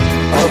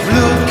of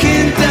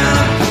looking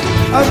down.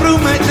 A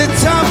room at the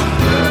top,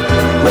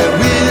 where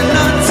we're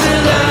not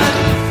allowed.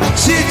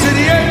 Cheer to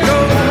the echo,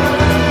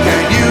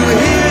 can you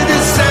hear the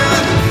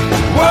sound?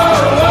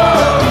 Whoa,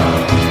 whoa,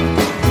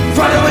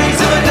 for the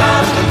wings of a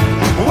dove.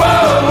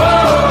 Whoa,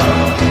 whoa,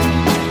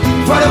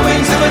 for the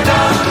wings of a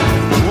dove.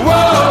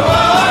 Whoa,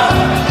 whoa,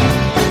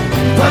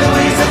 for the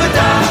wings of a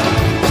dove.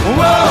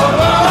 Whoa,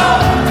 whoa.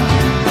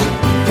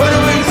 For the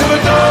wings of a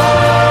dove.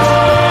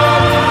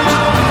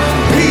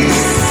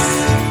 Peace,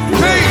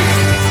 peace,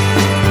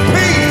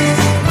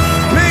 peace,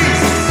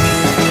 peace.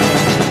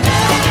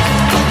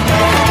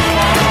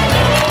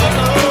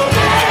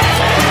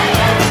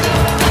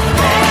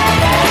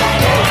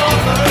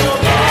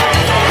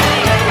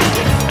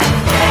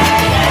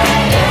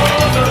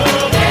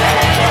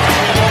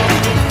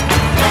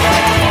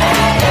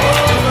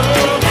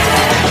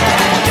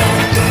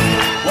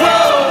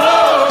 Whoa,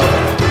 whoa.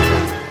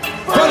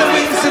 For the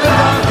wings of a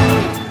dove.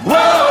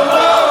 Whoa,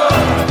 whoa.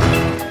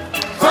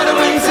 For the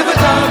wings of a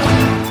dove.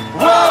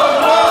 Whoa,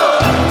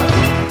 whoa.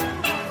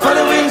 For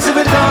the wings of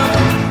a dove.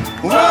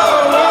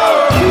 Whoa, whoa.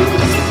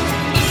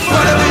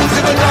 For the wings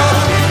of a dove.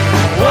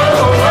 Whoa,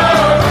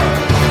 whoa.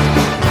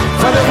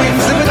 For the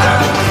wings of a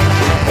dove.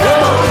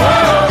 Whoa,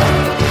 whoa.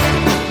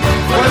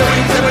 For the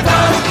wings of a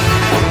dove.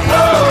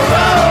 Whoa,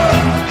 whoa.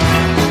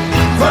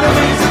 For the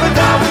wings of a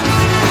dove.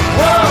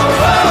 Whoa,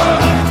 whoa.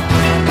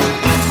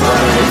 For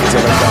the wings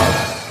of a dove.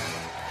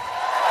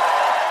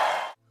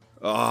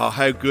 Oh,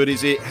 how good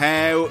is it?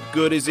 How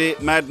good is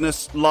it?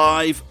 Madness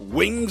Live,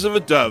 Wings of a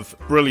Dove.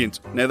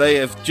 Brilliant. Now, they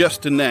have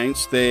just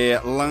announced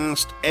their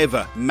last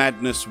ever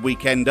Madness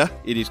Weekender.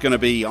 It is going to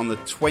be on the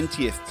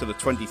 20th to the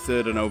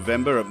 23rd of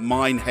November at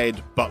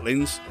Minehead,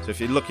 Butlins. So if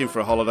you're looking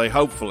for a holiday,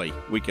 hopefully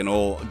we can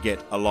all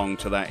get along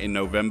to that in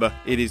November.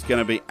 It is going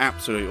to be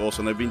absolutely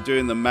awesome. They've been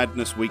doing the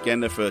Madness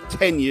Weekender for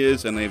 10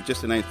 years and they've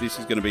just announced this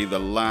is going to be the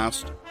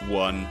last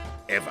one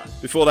ever.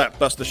 Before that,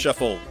 Buster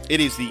Shuffle.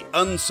 It is the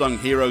Unsung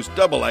Heroes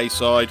double A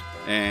side,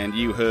 and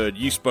you heard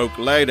You Spoke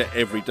Louder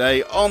Every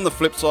Day on the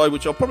flip side,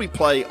 which I'll probably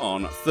play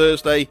on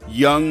Thursday.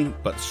 Young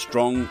but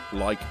strong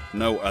like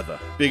no other.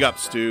 Big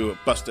ups to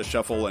Buster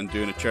Shuffle and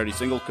doing a charity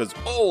single, because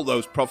all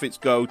those profits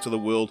go to the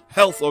World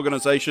Health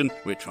Organization.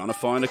 We're trying to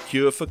find a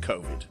cure for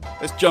COVID.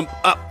 Let's jump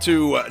up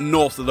to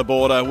north of the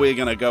border. We're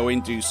going to go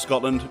into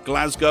Scotland,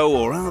 Glasgow,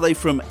 or are they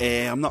from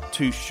Ayr? I'm not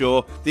too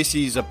sure. This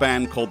is a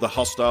band called The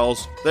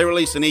Hostiles. They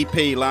released an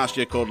EP last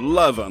year called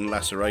Love and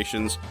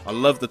Lacerations. I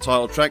love the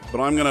title track,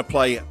 but I'm going to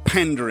play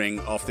Pandering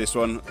off this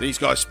one. These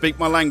guys speak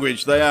my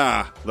language. They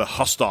are The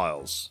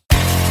Hostiles.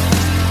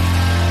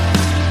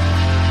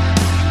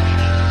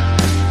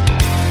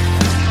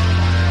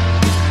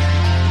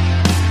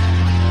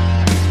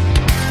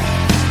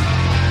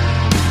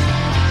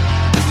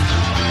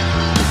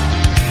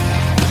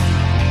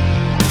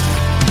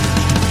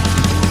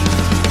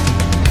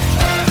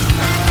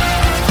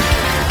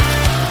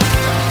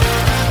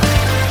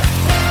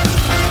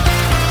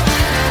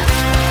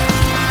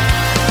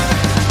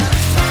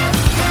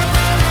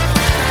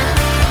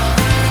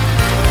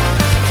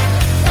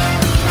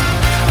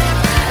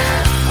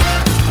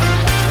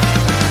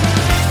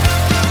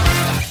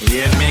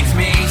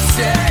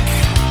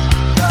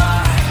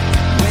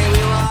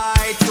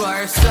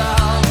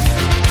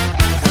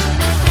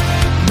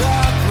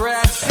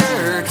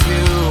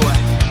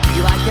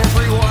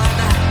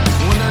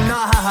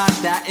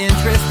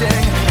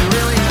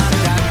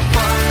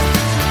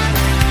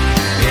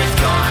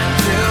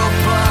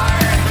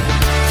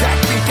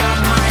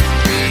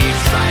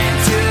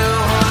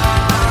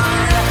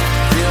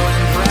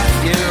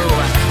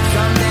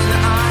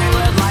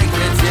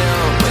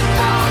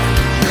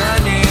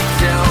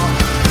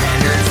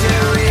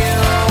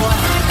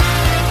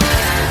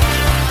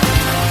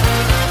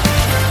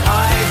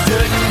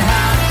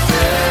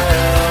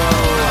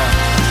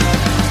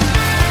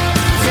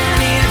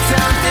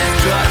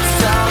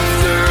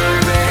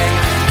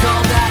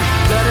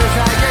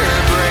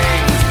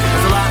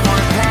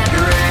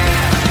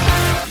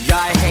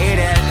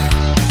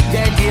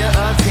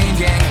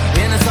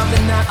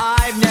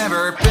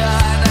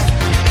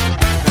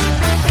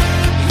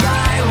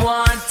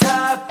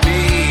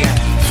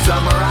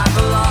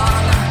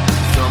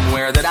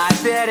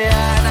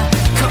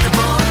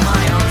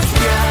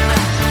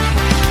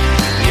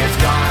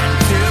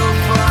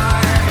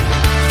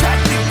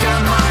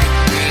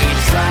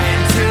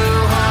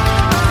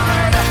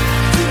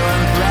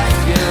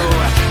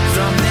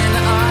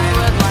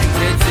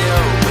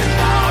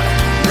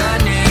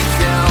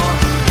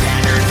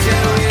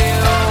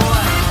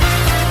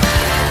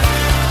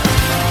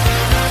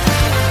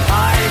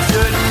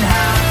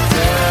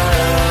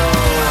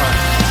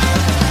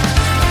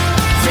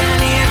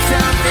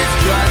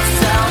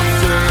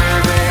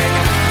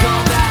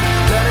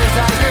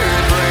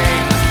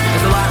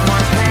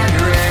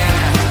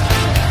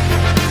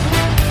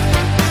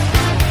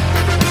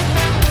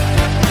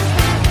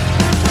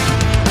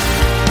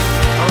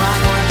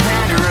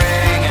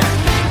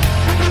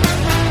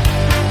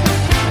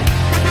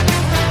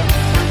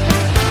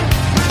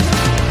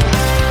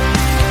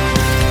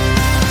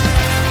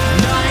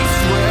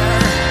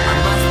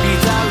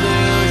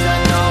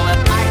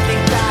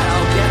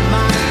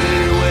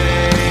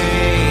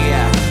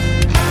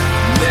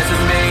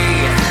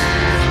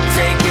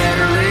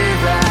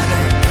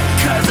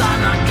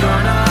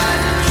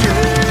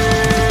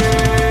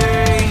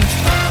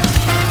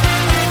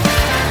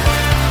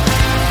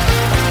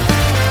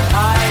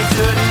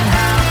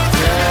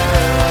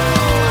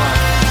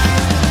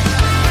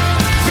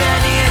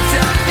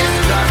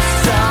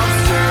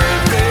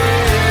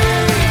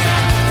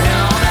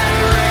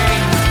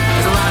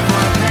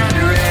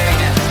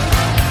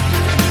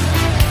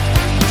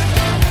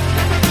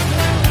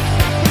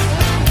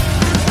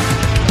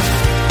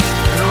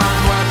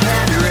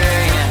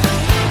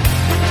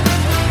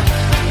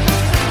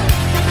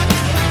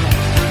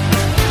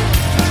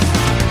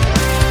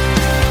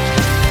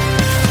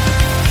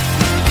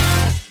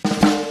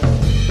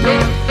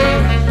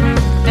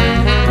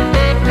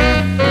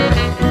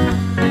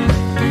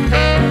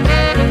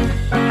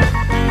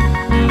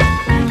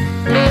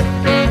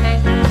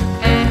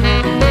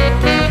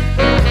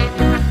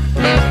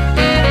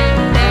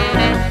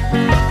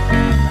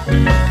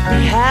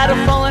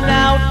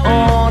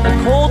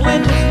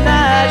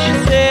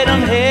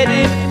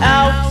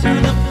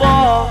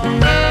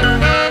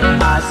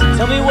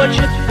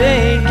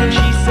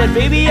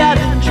 Baby, I've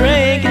been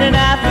drinking and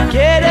I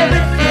forget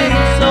everything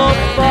so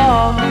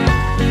far.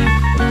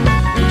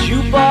 The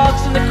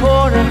jukebox in the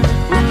corner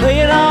was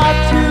playing our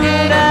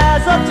tune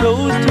as our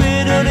toes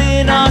twiddled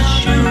in our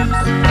shoes.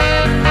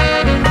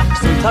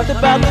 So we talked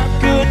about the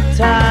good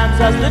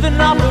times. I was living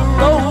off the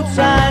road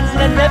signs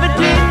and I never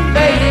did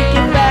make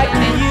it back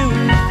to you.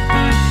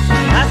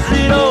 I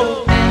said,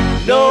 oh,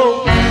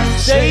 no,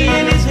 say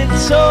it isn't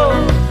so.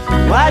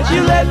 Why'd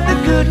you let the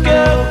good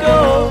girl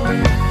go?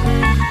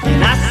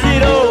 And I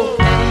said, oh,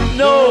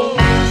 no,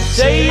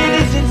 say it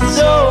isn't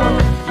so.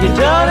 You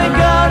done and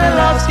gone and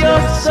lost your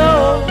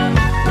soul.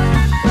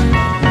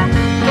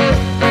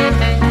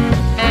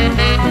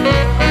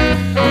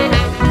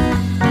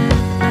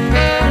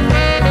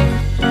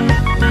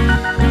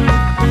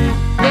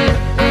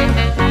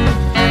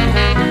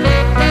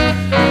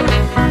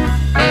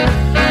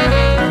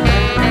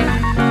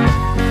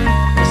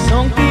 I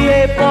sunk the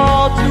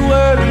 8-ball too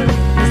early,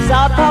 the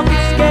South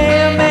Pocket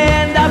scam,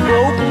 and I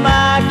broke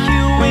my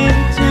cue in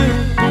two.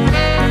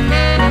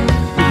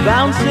 The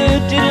bouncer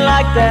didn't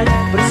like that,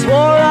 but I swore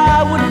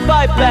I wouldn't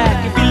fight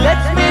back if he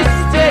lets me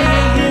stay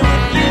here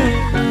with you.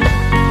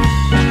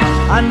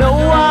 I know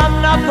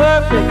I'm not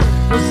perfect,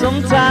 no,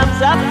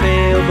 sometimes I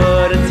fail,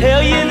 but I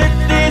tell you that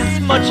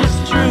this much is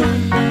true.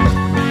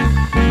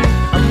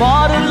 A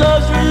martyr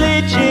loves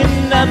religion,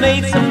 I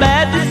made some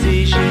bad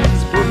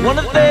decisions, but one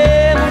of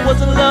them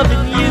wasn't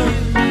loving you.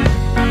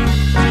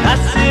 I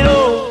said,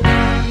 oh,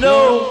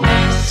 no,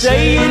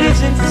 say it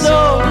isn't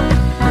so.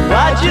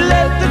 Why'd you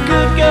let the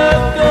good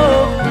girl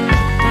go?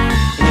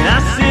 And I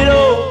said,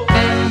 oh,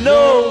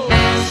 no,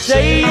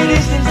 say it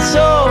isn't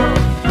so.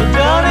 You're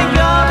done and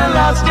gone and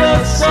lost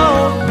your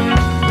soul.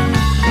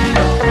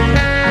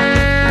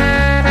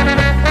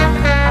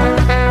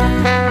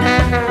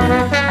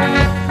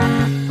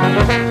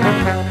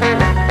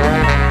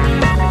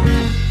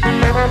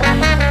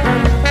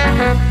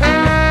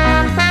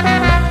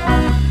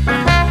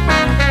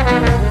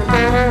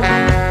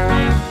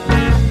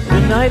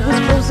 The night was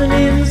closing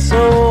in,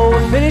 so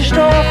I finished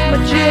off my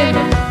gin.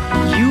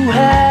 You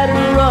had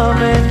a rum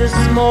and a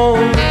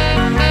smoke.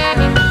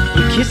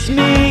 You kissed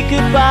me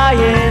goodbye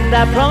and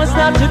I promised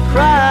not to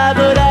cry,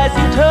 but as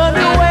you turned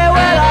away,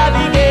 well, I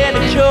began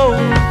to choke.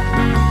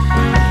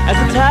 As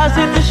the tires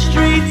hit the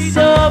streets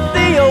of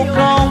the old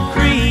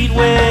concrete,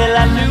 well,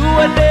 I knew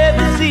I'd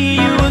never see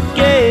you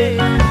again.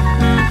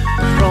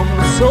 From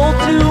the soul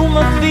to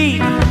my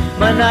feet,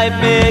 my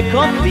nightmare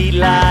complete,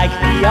 like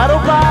the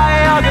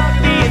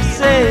autobiography it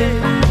said.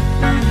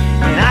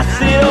 And I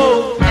said,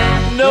 oh,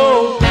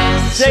 no,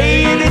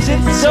 say it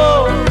isn't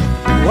so.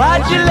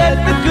 Why'd you let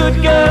the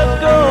good girl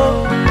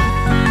go?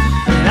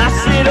 And I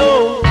said,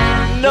 oh,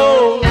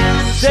 no,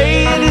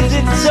 say it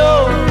isn't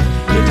so.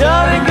 You're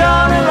done and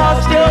gone and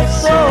lost your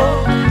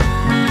soul.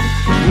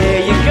 Yeah,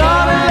 you're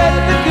gone and let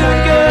the good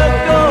girl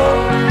go.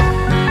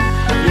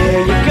 Yeah,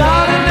 you're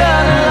gone and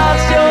done and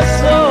lost your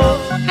soul.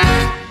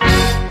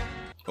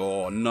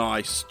 Oh,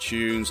 nice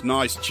tunes,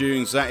 nice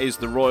tunes. That is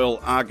the Royal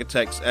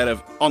Architects out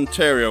of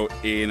Ontario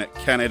in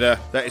Canada.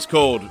 That is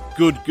called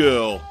Good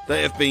Girl.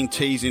 They have been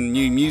teasing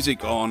new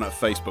music on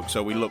Facebook,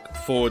 so we look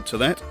forward to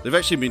that. They've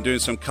actually been doing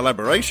some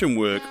collaboration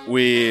work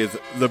with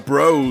the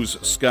Bros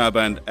ska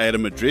band out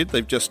of Madrid.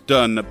 They've just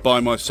done By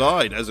My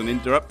Side as an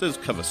Interrupters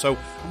cover, so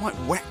I might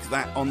whack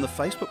that on the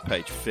Facebook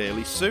page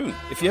fairly soon.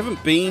 If you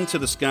haven't been to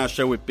the Ska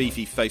Show with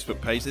Beefy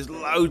Facebook page, there's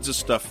loads of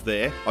stuff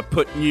there. I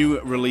put new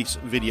release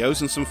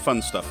videos and some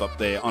fun stuff up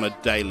there on a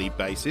daily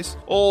basis.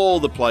 All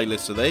the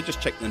playlists are there.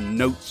 Just check the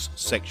notes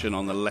section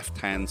on the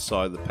left-hand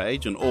side of the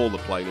page and all the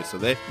playlists are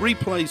there.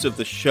 Replays of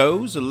the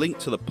shows, a link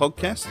to the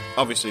podcast.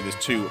 Obviously, there's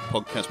 2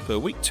 podcasts per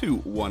week, 2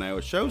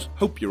 one-hour shows.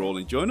 Hope you're all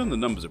enjoying them. The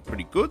numbers are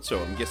pretty good, so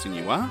I'm guessing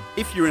you are.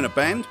 If you're in a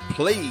band,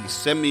 please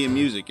send me your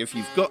music. If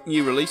you've got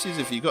new releases,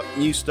 if you've got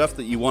new stuff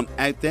that you want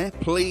out there,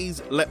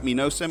 please let me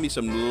know. Send me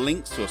some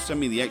links or send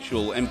me the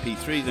actual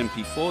MP3s,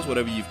 MP4s,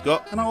 whatever you've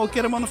got, and I will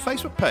get them on the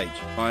Facebook page.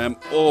 I am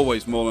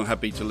always more than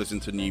happy to listen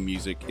to new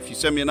music. If you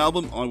send me an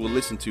album, I will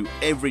listen to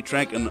every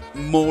track, and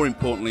more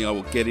importantly, I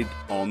will get it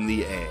on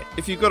the air.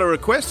 If you've got a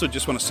request or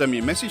just want to send me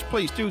a message,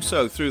 please do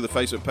so through the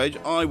Facebook page.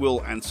 I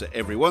will answer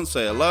everyone.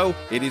 Say hello.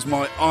 It is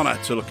my honour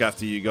to look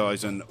after you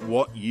guys and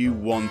what you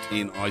want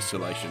in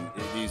isolation.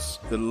 It is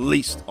the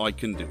least I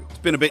can do. It's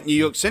been a bit New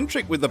York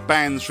centric with the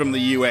bands from the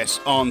US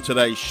on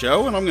today's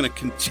show, and I'm going to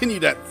continue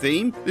that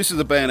theme. This is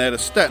a band out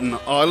of Staten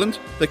Island.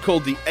 They're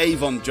called the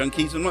Avon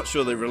Junkies. I'm not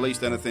sure they've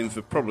released anything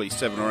for probably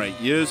 7 or 8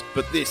 years,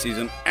 but this is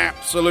an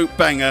absolute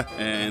banger,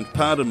 and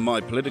pardon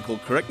my political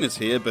correctness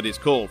here, but it's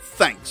called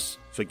Thanks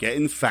for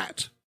Getting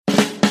Fat.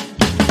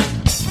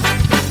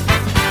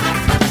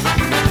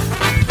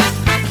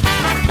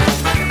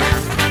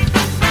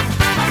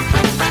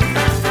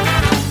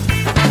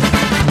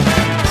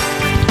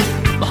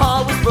 My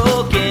heart was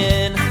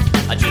broken,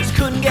 I just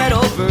couldn't get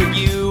over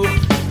you.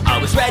 I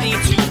was ready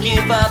to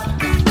give up.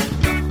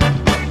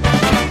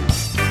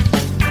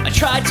 I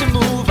tried to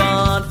move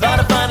on, thought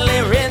I'd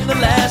finally written the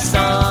last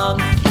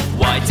song.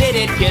 Why did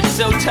it get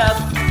so tough?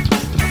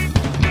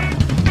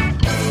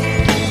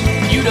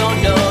 You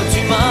don't know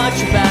too much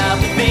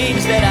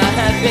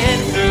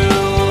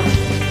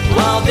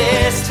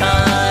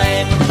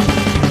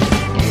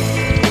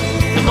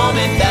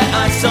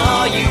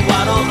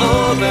waddle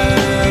over.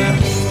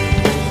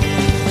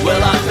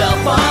 Well, I felt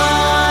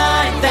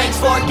fine, thanks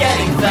for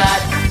getting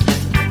fat.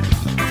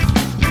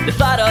 The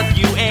thought of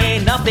you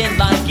ain't nothing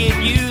like it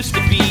used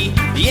to be.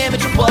 The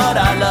image of what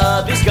I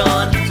love is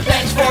gone, so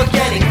thanks for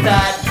getting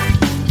fat.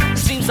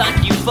 Seems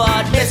like you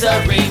fought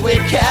misery with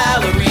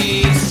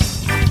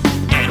calories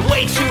and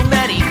way too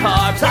many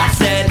carbs. I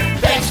said,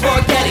 thanks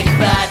for getting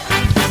fat.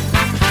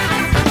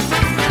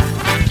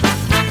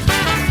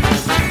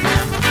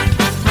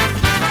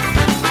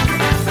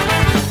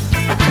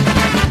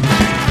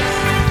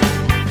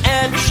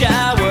 And the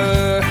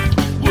shower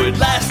would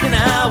last an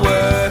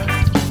hour.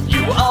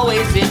 You were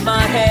always in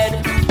my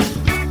head.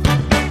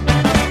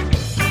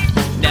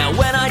 Now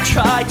when I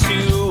try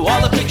to,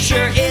 all the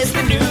picture is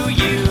the new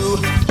you.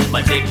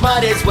 My dick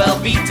might as well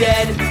be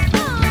dead.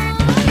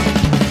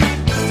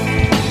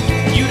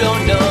 You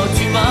don't know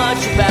too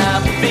much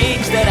about the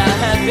things that I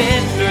have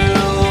been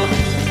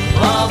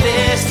through all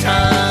this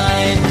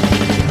time.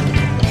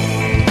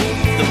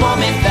 The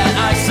moment that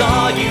I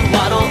saw you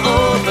waddle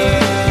over,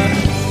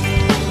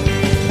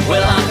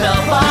 well, I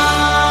felt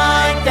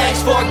fine, thanks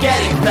for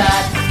getting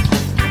fat.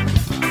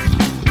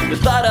 The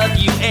thought of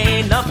you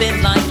ain't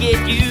nothing like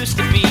it used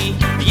to be.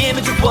 The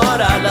image of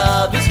what I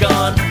love is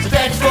gone, so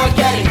thanks for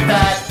getting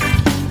fat.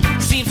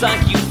 Seems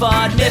like you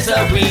fought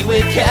misery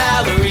with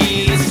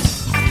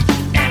calories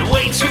and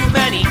way too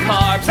many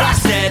carbs. I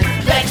said,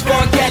 thanks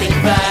for getting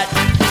fat.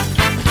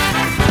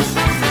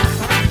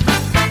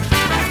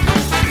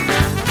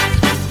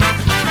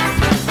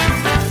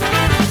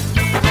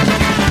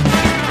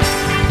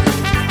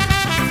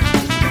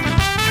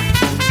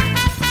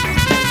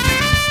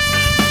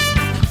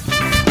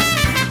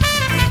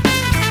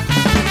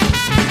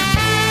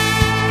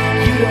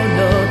 You don't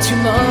know too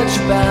much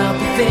about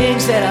the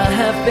things that I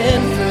have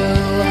been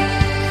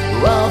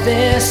through all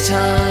this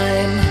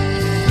time.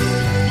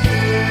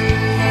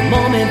 The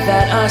moment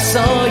that I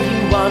saw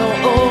you waddle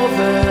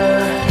over,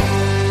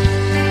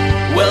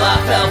 well, I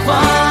felt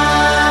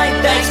fine,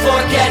 thanks for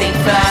getting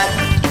fat.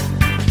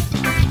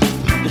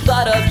 The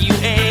thought of you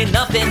ain't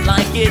nothing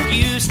like it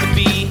used to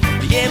be.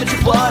 The image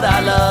of what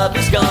I love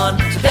is gone,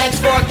 so thanks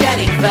for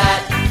getting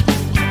fat.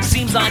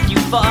 Seems like you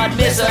fought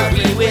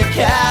misery with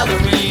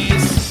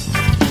calories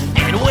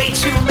and way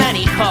too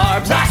many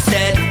carbs. I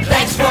said,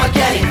 thanks for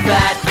getting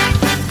fat.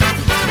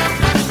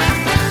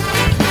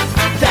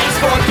 Thanks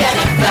for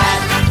getting fat.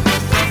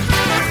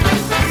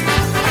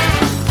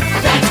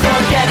 Thanks for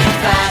getting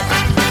fat.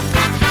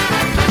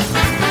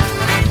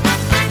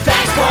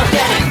 Thanks for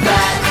getting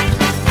fat.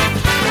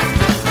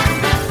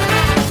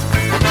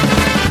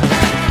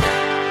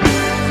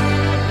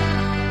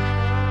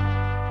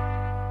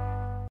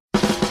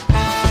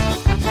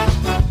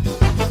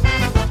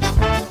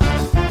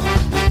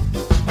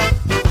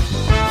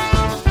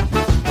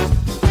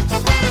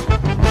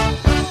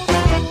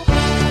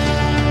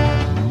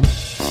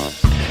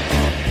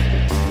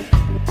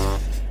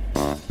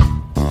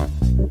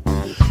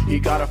 He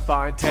got a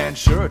fine tan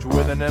shirt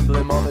with an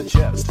emblem on the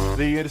chest.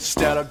 The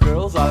Interstellar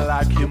girls, I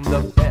like him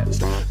the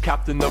best.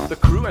 Captain of the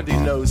crew and he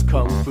knows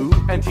Kung Fu.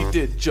 And he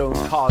did Joan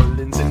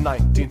Collins in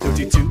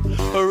 1932.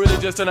 Or really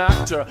just an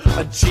actor,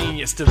 a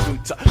genius to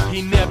boot.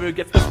 He never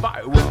gets the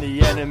fire when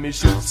the enemy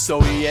shoots.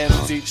 So he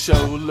ends each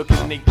show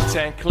looking neat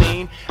and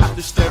clean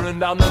after staring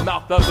down the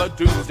mouth of a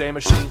doomsday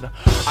machine.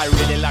 I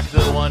really like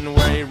the one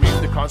where he reads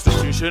the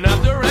Constitution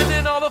after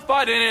ending all the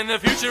fighting in the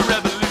future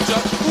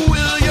revolution.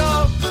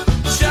 William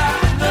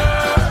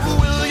Shatner,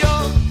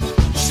 William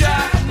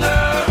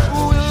Shatner,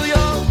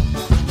 William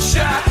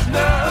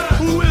Shatner,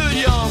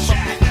 William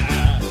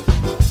Shatner.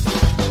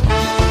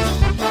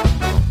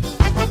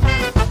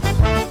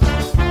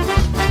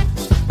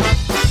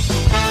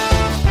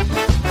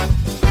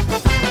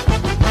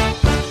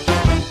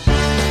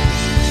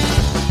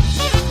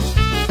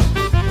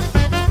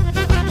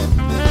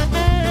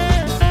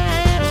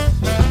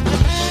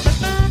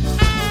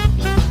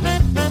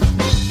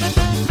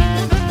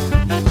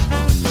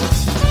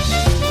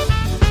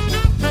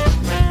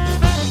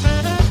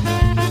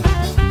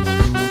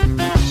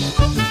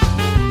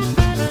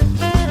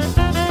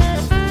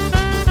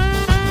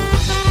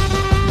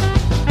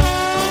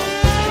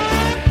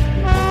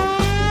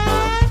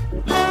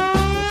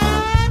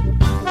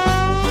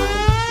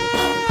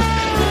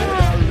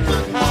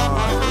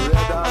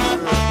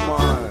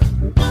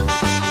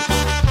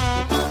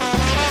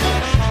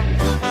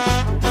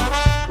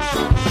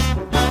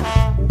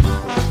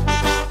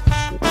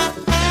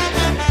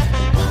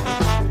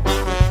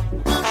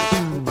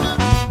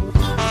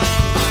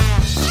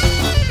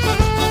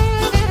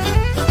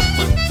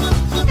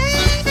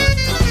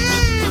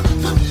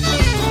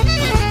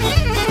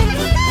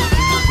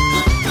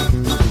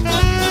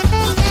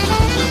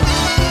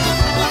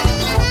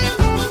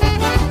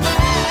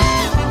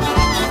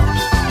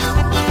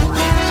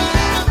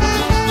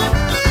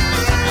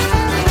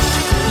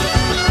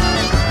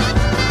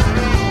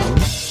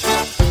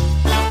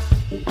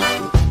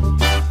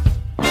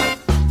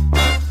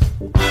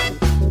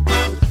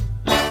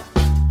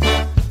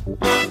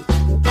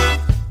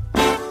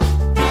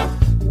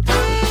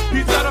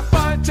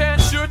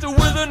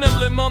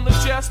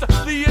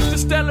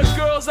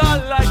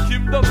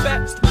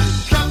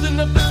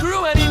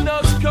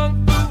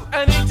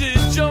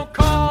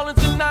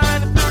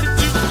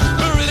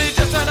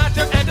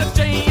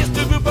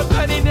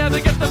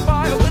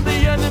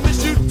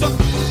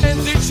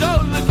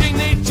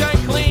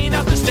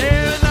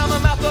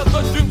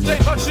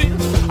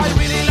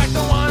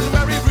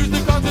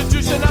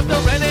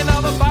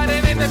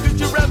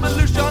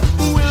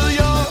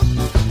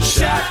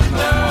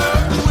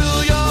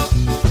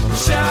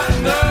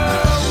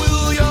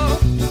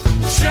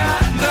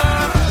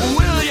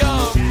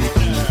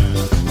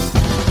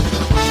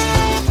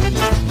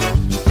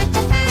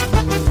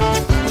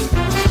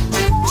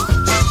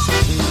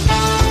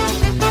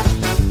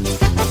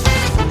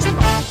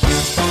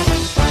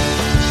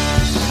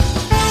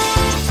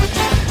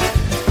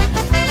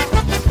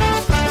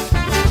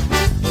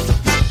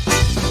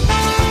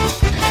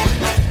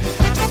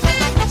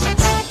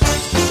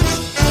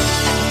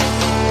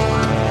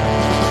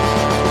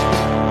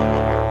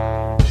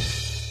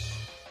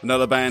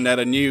 Another band out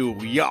of New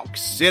York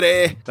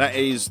City, that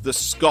is the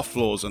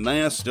Scofflaws, and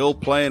they are still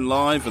playing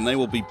live, and they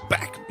will be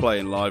back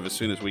playing live as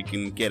soon as we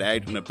can get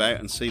out and about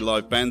and see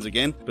live bands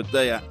again, but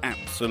they are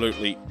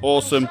absolutely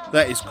awesome.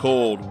 That is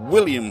called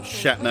William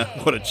Shatner.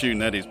 What a tune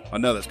that is. I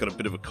know that's got a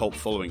bit of a cult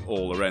following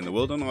all around the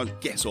world, and I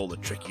guess all the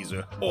Trekkies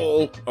are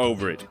all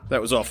over it. That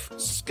was off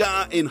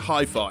Ska in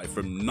Hi-Fi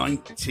from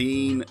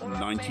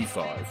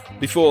 1995.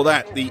 Before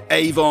that, the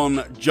Avon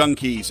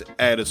Junkies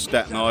out of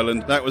Staten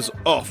Island. That was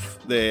off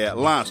their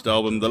last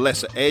album, The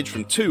Lesser Edge,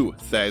 from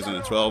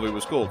 2012. It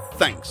was called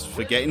Thanks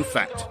for Getting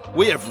Fat.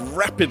 We have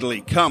rapidly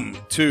come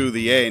to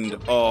the end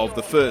of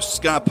the first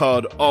Ska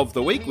Pod of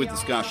the week with the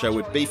Ska Show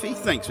with Beefy.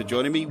 Thanks for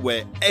joining me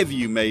wherever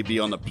you may be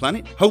on the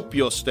planet. Hope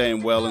you're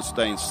staying well and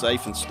staying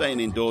safe and staying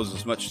indoors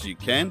as much as you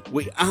can.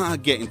 We are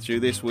getting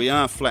through this. We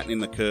are flattening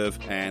the curve,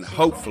 and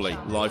hopefully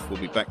life will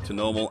be back to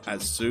normal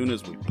as soon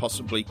as we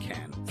possibly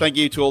can. Thank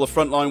you to all the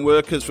frontline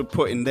workers for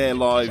putting their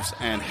lives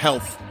and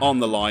health on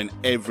the line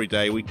every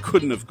day. We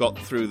couldn't have got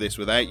through this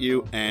without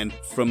you, and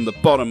from the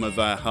bottom of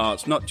our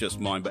hearts, not just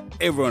mine, but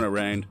everyone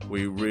around,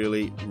 we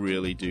really,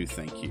 really do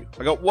thank you.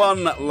 I got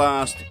one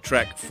last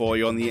track for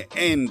you on the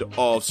end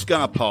of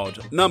Ska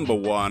Pod number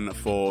 1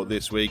 for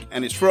this week,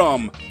 and it's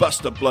from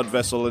Buster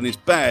Bloodvessel and his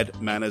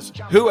Bad Manners.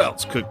 Who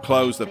else could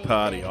close the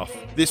party off?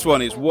 This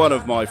one is one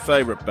of my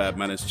favourite Bad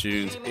Manners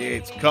tunes.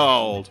 It's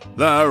called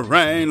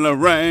Lorraine,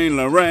 Lorraine,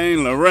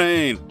 Lorraine,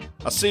 Lorraine.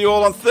 I'll see you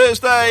all on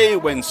Thursday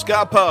when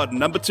Ska Pod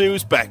number 2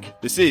 is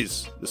back. This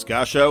is the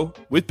Ska Show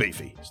with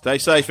Beefy. Stay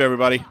safe,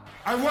 everybody.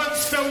 I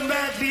once fell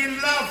madly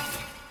in love.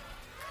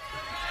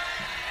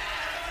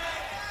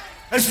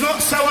 It's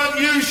not so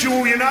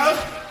unusual, you know.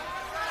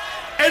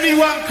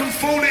 Anyone can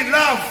fall in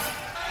love.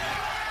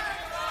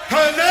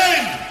 Her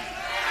name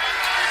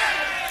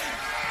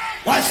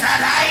was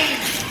Elaine.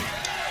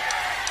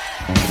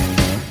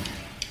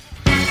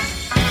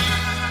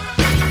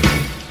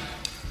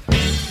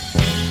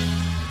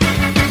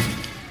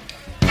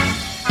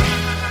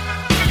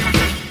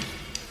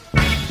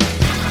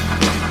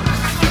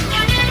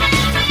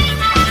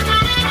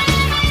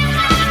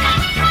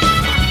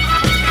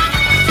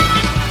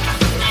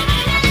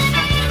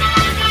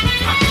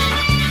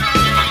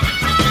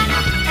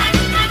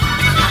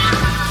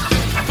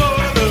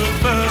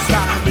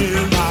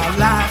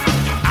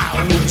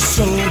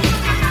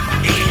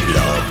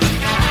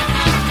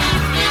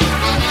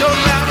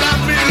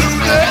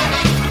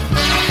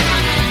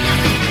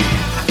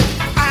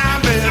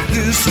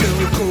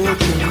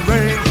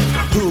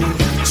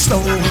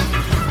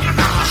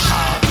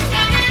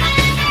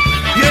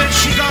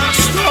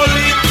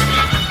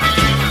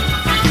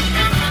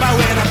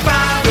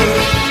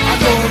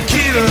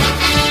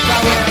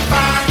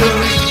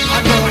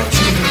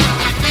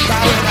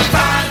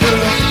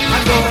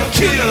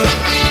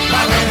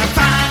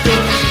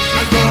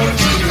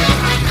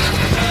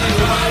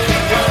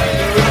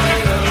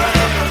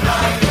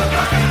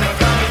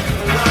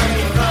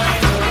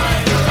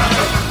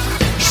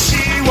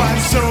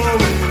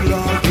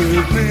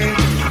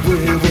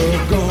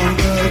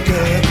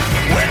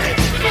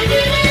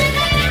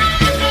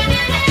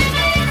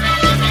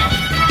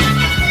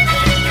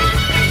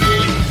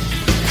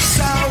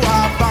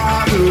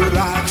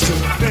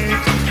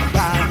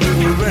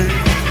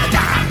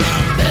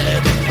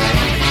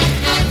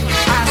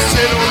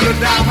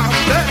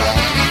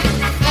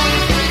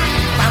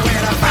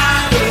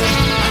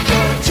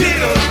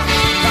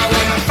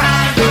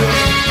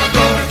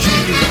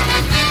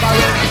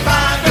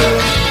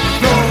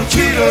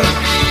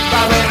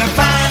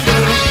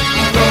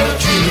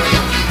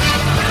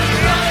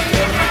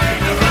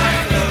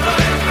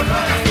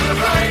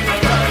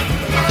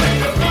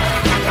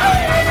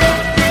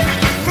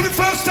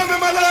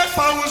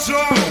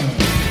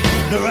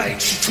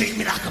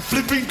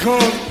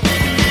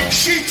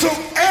 She took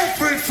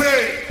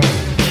everything,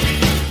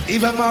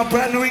 even my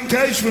brand new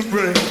engagement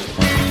ring.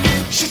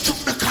 She took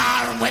the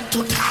car and went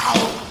to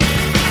town.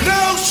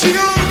 Now she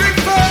on me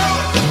phone.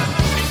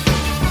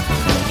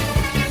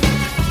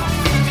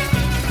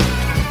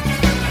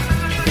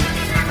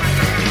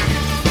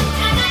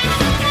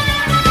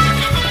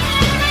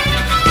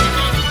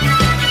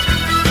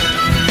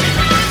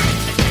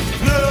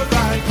 Love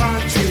like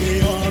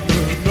country on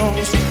her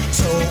nose,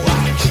 so I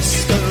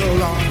kissed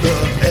her on the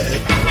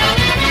head.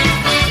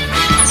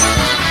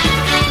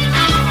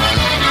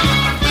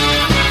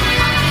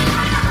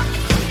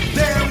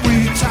 Then we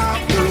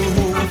talked the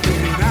whole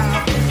thing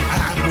out,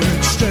 and I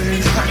went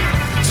straight home.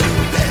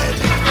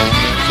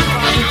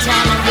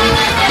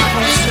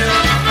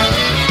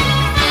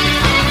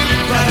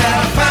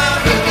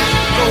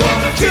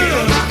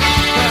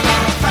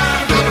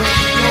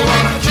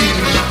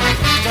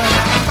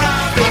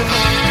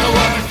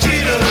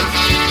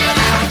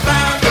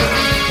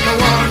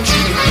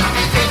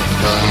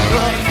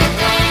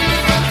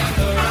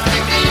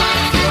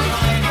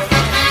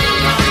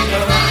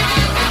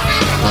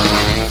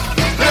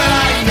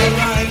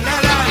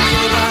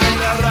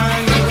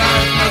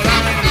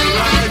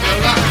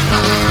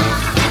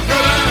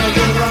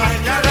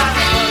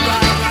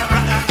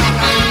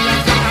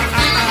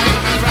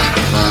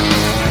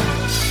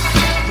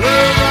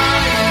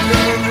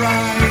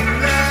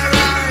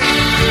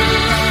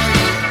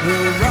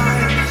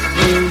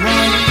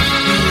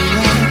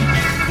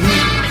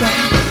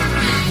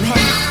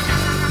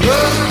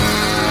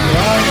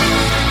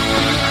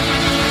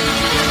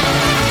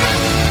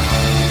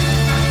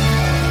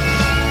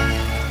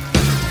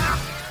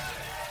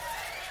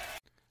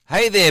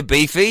 Hey there,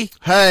 Beefy.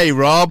 Hey,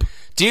 Rob.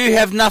 Do you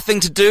have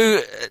nothing to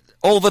do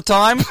all the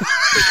time?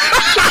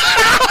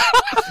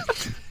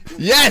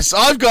 Yes,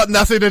 I've got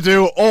nothing to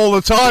do all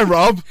the time,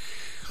 Rob.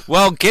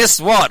 Well,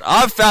 guess what?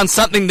 I've found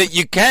something that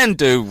you can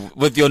do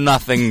with your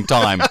nothing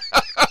time.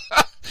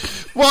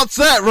 What's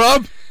that,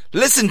 Rob?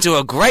 Listen to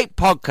a great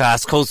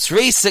podcast called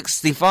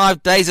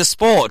 365 Days of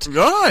Sport.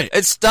 Right.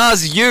 It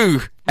stars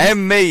you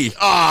and me.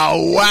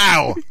 Oh,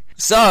 wow.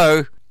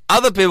 So,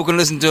 other people can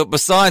listen to it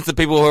besides the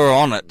people who are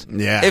on it.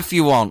 Yeah. If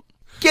you want.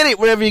 Get it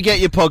wherever you get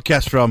your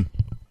podcast from.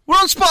 We're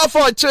on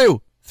Spotify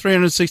too.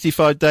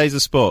 365 Days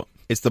of Sport.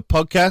 It's the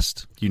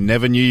podcast you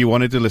never knew you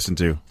wanted to listen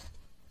to.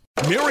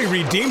 Mary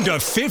redeemed a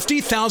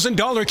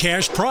 $50,000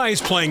 cash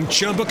prize playing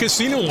Chumba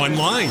Casino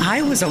online.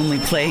 I was only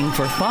playing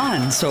for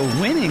fun, so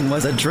winning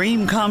was a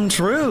dream come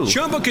true.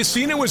 Chumba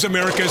Casino is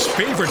America's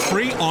favorite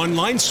free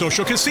online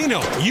social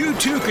casino. You,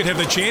 too, could have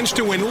the chance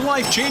to win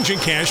life-changing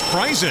cash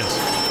prizes.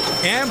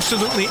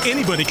 Absolutely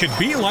anybody could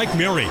be like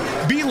Mary.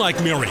 Be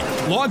like Mary.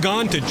 Log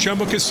on to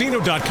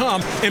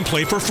ChumbaCasino.com and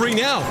play for free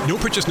now. No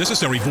purchase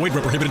necessary. Void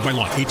where prohibited by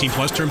law. 18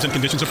 plus terms and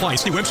conditions apply.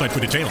 See website for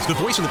details. The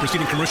voice in the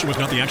preceding commercial was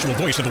not the actual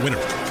voice of the winner.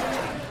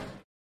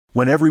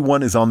 When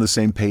everyone is on the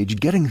same page,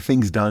 getting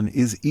things done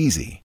is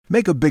easy.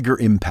 Make a bigger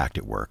impact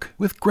at work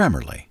with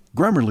Grammarly.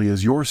 Grammarly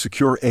is your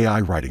secure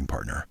AI writing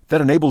partner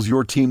that enables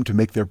your team to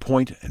make their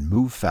point and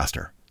move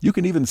faster. You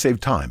can even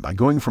save time by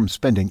going from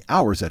spending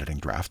hours editing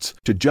drafts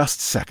to just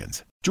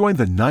seconds. Join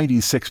the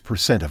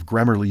 96% of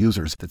Grammarly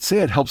users that say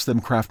it helps them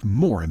craft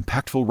more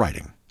impactful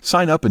writing.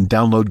 Sign up and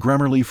download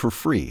Grammarly for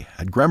free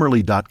at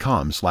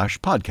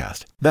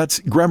Grammarly.com/podcast. That's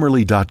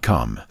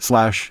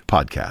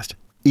Grammarly.com/podcast.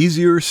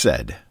 Easier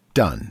said,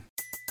 done.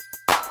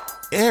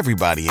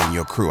 Everybody in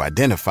your crew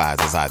identifies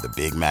as either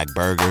Big Mac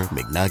Burger,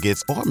 McNuggets,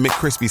 or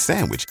McCrispy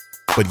Sandwich.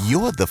 But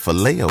you're the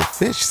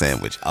Filet-O-Fish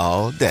Sandwich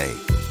all day.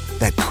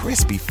 That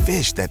crispy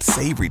fish, that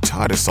savory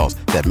tartar sauce,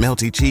 that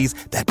melty cheese,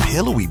 that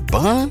pillowy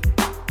bun.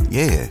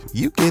 Yeah,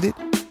 you get it.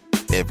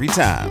 Every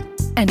time.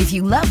 And if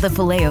you love the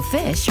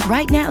Filet-O-Fish,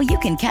 right now you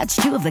can catch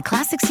two of the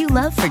classics you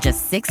love for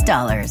just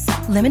 $6.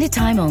 Limited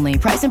time only.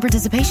 Price and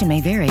participation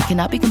may vary.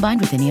 Cannot be combined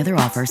with any other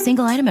offer.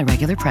 Single item at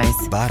regular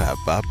price.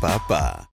 Ba-da-ba-ba-ba.